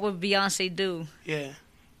 "What would Beyonce do"? Yeah.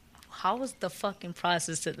 How was the fucking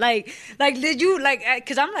process? Like, did you like?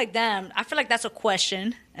 Because I'm like, damn. I feel like that's a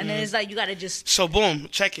question, and then it's like you gotta just. So boom,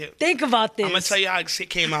 check it. Think about this. I'm gonna tell you how it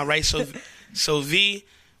came out, right? So V,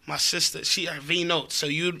 my sister, she V Notes. So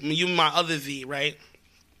you my other V, right?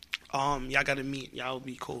 Y'all gotta meet. Y'all will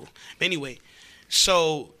be cool. But anyway,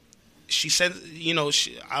 so she said, you know,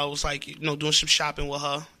 I was like, you know, doing some shopping with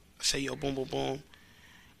her. I said, yo, boom, boom, boom.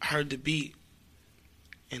 I heard the beat,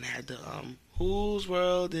 and I had the Whose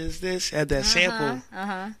World Is This? It had that sample.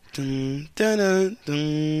 Dun, dun, dun,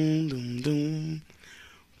 dun, dun, dun.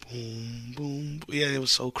 Boom, boom. Yeah, it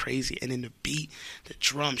was so crazy. And then the beat, the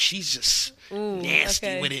drum, she's just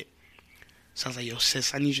nasty with it. So I was like, yo,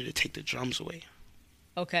 sis, I need you to take the drums away.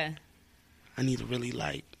 Okay. I need to really,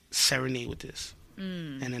 like, serenade with this.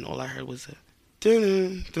 And then all I heard was a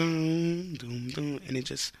dun, dun, dun, dun, and it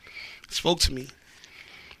just spoke to me.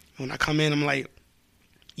 When I come in, I'm like,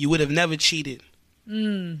 you would have never cheated.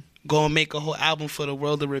 Go and make a whole album for the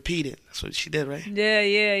world to repeat it. That's what she did, right? Yeah.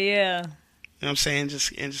 You know what I'm saying?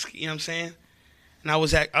 Just you know what I'm saying? And I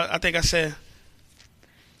was I think I said,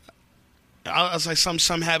 I was like,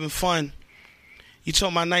 some having fun. You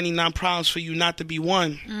told my 99 problems for you not to be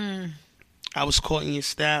one. I was caught in your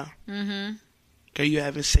style. Girl, you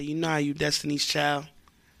haven't said, you know how you Destiny's Child.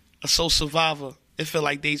 A soul survivor. It felt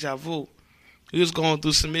like deja vu. We was going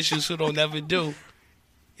through some issues who don't ever do.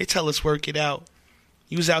 They tell us work it out.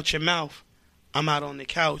 You was out your mouth. I'm out on the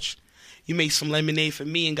couch. You made some lemonade for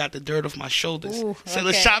me and got the dirt off my shoulders. Ooh, So the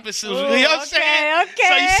okay. shopping, you know Ooh, what I'm saying? okay.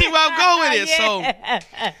 So you see where I'm going with it. Yeah.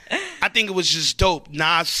 So I think it was just dope.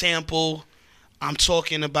 Nas sample. I'm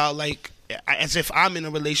talking about like as if I'm in a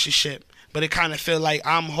relationship, but it kind of felt like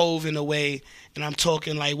I'm Hove in a way, and I'm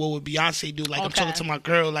talking like what would Beyonce do? Like I'm talking to my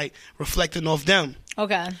girl, like reflecting off them.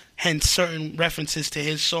 Okay. Hence certain references to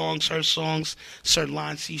his songs, her songs, certain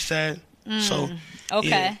lines he said. So Okay.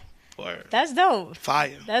 yeah. Word. That's dope.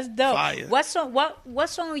 Fire. That's dope. Fire. What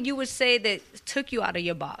song you would say that took you out of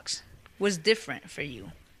your box? Was different for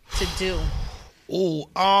you to do? Ooh,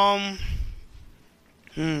 I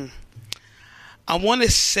want to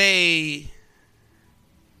say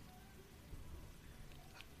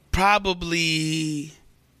probably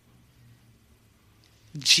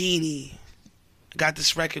Genie. I got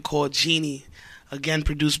this record called Genie, again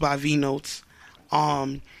produced by V Notes.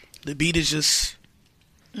 The beat is just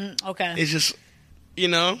okay. It's just, you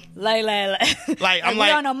know, like I'm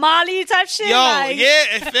we on a Molly type shit. Yo, like.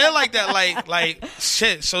 yeah, it feel like that, like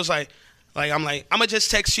shit. So it's like I'm like, I'ma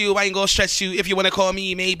just text you. I ain't gonna stress you. If you wanna call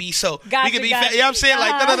me, maybe. So gotcha, we could be, you know what I'm saying?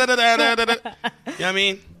 Like, you know what I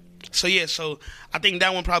mean? So yeah, so I think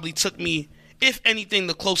that one probably took me, if anything,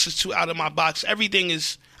 the closest to out of my box. Everything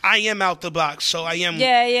is, I am out the box, so I am.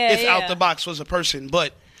 If out the box was a person,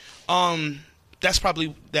 but that's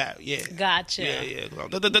probably that. Yeah. Gotcha. Yeah.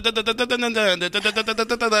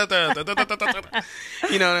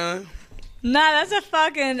 You know. Nah, that's a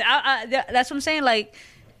fucking. That's what I'm saying. Like,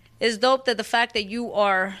 it's dope that the fact that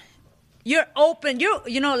you're open.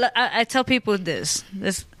 You know. I tell people this.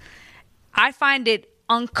 I find it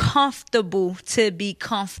uncomfortable to be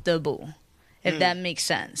comfortable, if that makes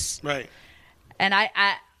sense. Right. And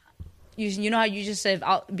you know how you just said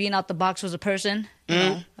being out the box was a person. You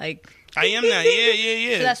know, like. I am that.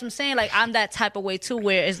 Yeah. So that's what I'm saying. Like, I'm that type of way too,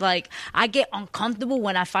 where it's like I get uncomfortable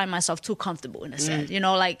when I find myself too comfortable in a sense. You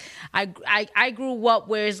know, like I grew up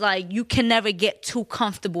where it's like you can never get too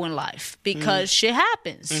comfortable in life because shit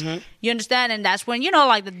happens. You understand? And that's when, you know,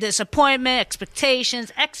 like the disappointment,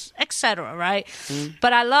 expectations, etc. Right?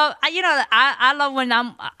 But I love when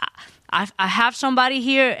I have somebody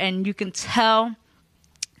here and you can tell.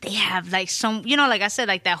 They have like some, you know, like I said,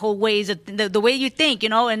 like that whole ways of the way you think, you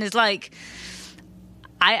know, and it's like,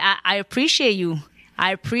 I appreciate you.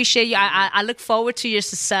 I appreciate you. I look forward to your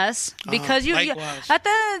success because you at the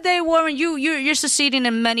end of the day, Warren, you're succeeding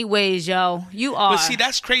in many ways, yo. You are. But see,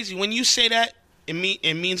 that's crazy. When you say that, it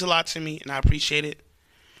means a lot to me, and I appreciate it.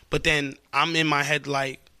 But then I'm in my head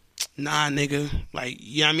like, nah, nigga, like,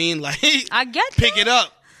 you know what I mean? Like, I get pick it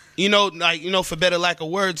up. You know, like, you know, for better lack of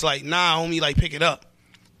words, like, nah, homie, like, pick it up.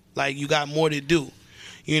 Like, you got more to do.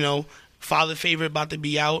 You know, Father Favorite about to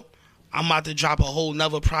be out. I'm about to drop a whole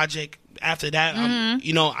nother project after that.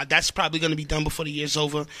 You know, that's probably going to be done before the year's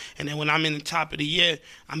over. And then when I'm in the top of the year,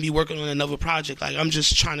 I'm be working on another project. Like, I'm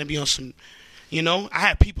just trying to be on some, you know. I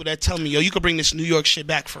have people that tell me, yo, you could bring this New York shit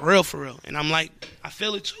back for real. And I'm like, I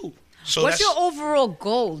feel it too. So what's your overall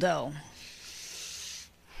goal, though?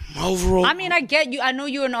 My overall... I mean, I get you. I know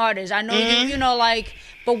you're an artist. I know you know, like...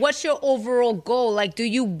 But what's your overall goal? Like, do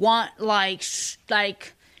you want, like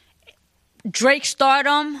Drake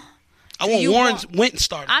stardom? I want Warren Wint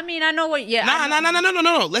stardom. I mean, I know what... Yeah.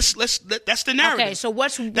 No. Let's that's the narrative. Okay, so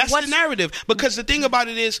what's the narrative. Because the thing about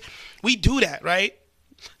it is, we do that, right?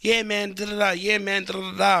 Yeah, man, da-da-da. Yeah, man,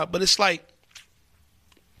 da-da-da. But it's like...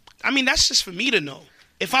 I mean, that's just for me to know.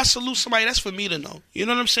 If I salute somebody, that's for me to know. You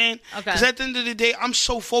know what I'm saying? Okay. Because at the end of the day, I'm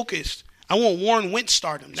so focused. I want Warren Wint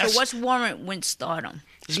stardom. So what's Warren Wint stardom?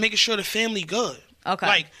 Just making sure the family good. Okay.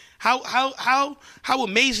 Like, how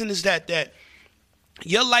amazing is that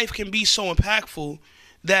your life can be so impactful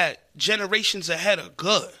that generations ahead are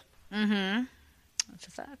good. That's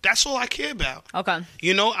a fact. That's all I care about. Okay.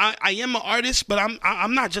 You know, I am an artist, but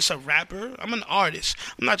I'm not just a rapper. I'm an artist.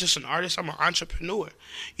 I'm not just an artist. I'm an entrepreneur.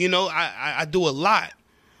 You know, I do a lot.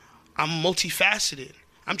 I'm multifaceted.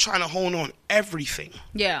 I'm trying to hone on everything.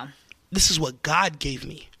 Yeah. This is what God gave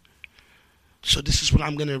me. So this is what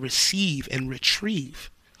I'm going to receive and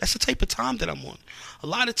retrieve. That's the type of time that I'm on. A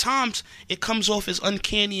lot of times, it comes off as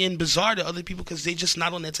uncanny and bizarre to other people because they're just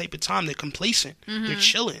not on that type of time. They're complacent. They're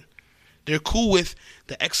chilling. They're cool with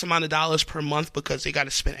the X amount of dollars per month because they got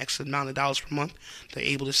to spend X amount of dollars per month. They're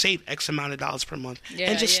able to save X amount of dollars per month.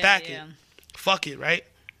 And just stack it. Fuck it, right?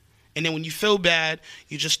 And then when you feel bad,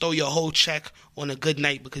 you just throw your whole check on a good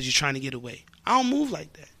night because you're trying to get away. I don't move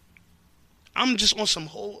like that. I'm just on some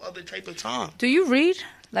whole other type of time. Do you read?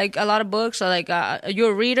 Like a lot of books? Or like, are you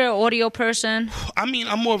a reader, audio person? I mean,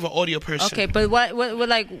 I'm more of an audio person. Okay, but what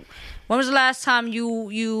like, when was the last time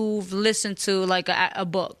you've listened to like a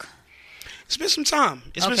book? It's been some time.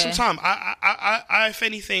 I if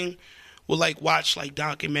anything, will like watch like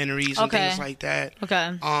documentaries and things like that.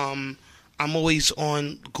 Okay. I'm always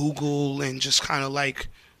on Google and just kind of like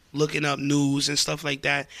looking up news and stuff like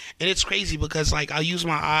that. And it's crazy because like I'll use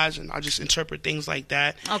my eyes and I'll just interpret things like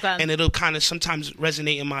that. Okay. And it'll kind of sometimes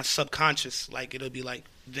resonate in my subconscious. Like it'll be like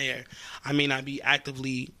there. I may not be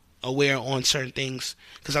actively aware on certain things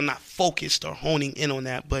because I'm not focused or honing in on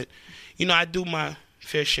that. But, you know, I do my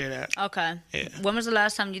fair share of that. Okay. Yeah. When was the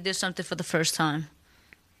last time you did something for the first time?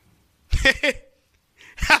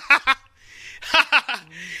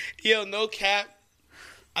 Yo, no cap.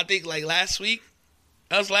 I think like last week.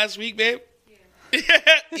 That was last week, babe? Yeah,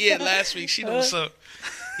 yeah, last week. She knows what's up.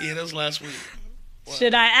 Yeah, that was last week.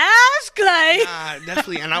 Should I ask? Like, nah,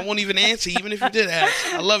 definitely. And I won't even answer, even if you did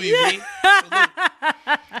ask. I love you, V.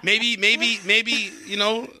 Maybe, you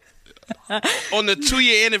know, on the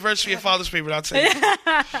 2-year anniversary of Father's Favorite, I'll tell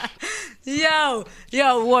you.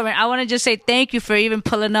 Yo, Warren, I want to just say thank you for even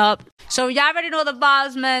pulling up. So y'all already know the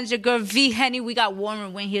vibes, man. It's your girl V-Henny. We got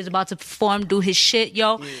Warren Wint here. He's about to perform, do his shit,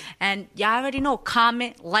 yo. Yeah. And y'all already know,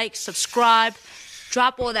 comment, like, subscribe,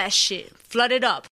 drop all that shit. Flood it up.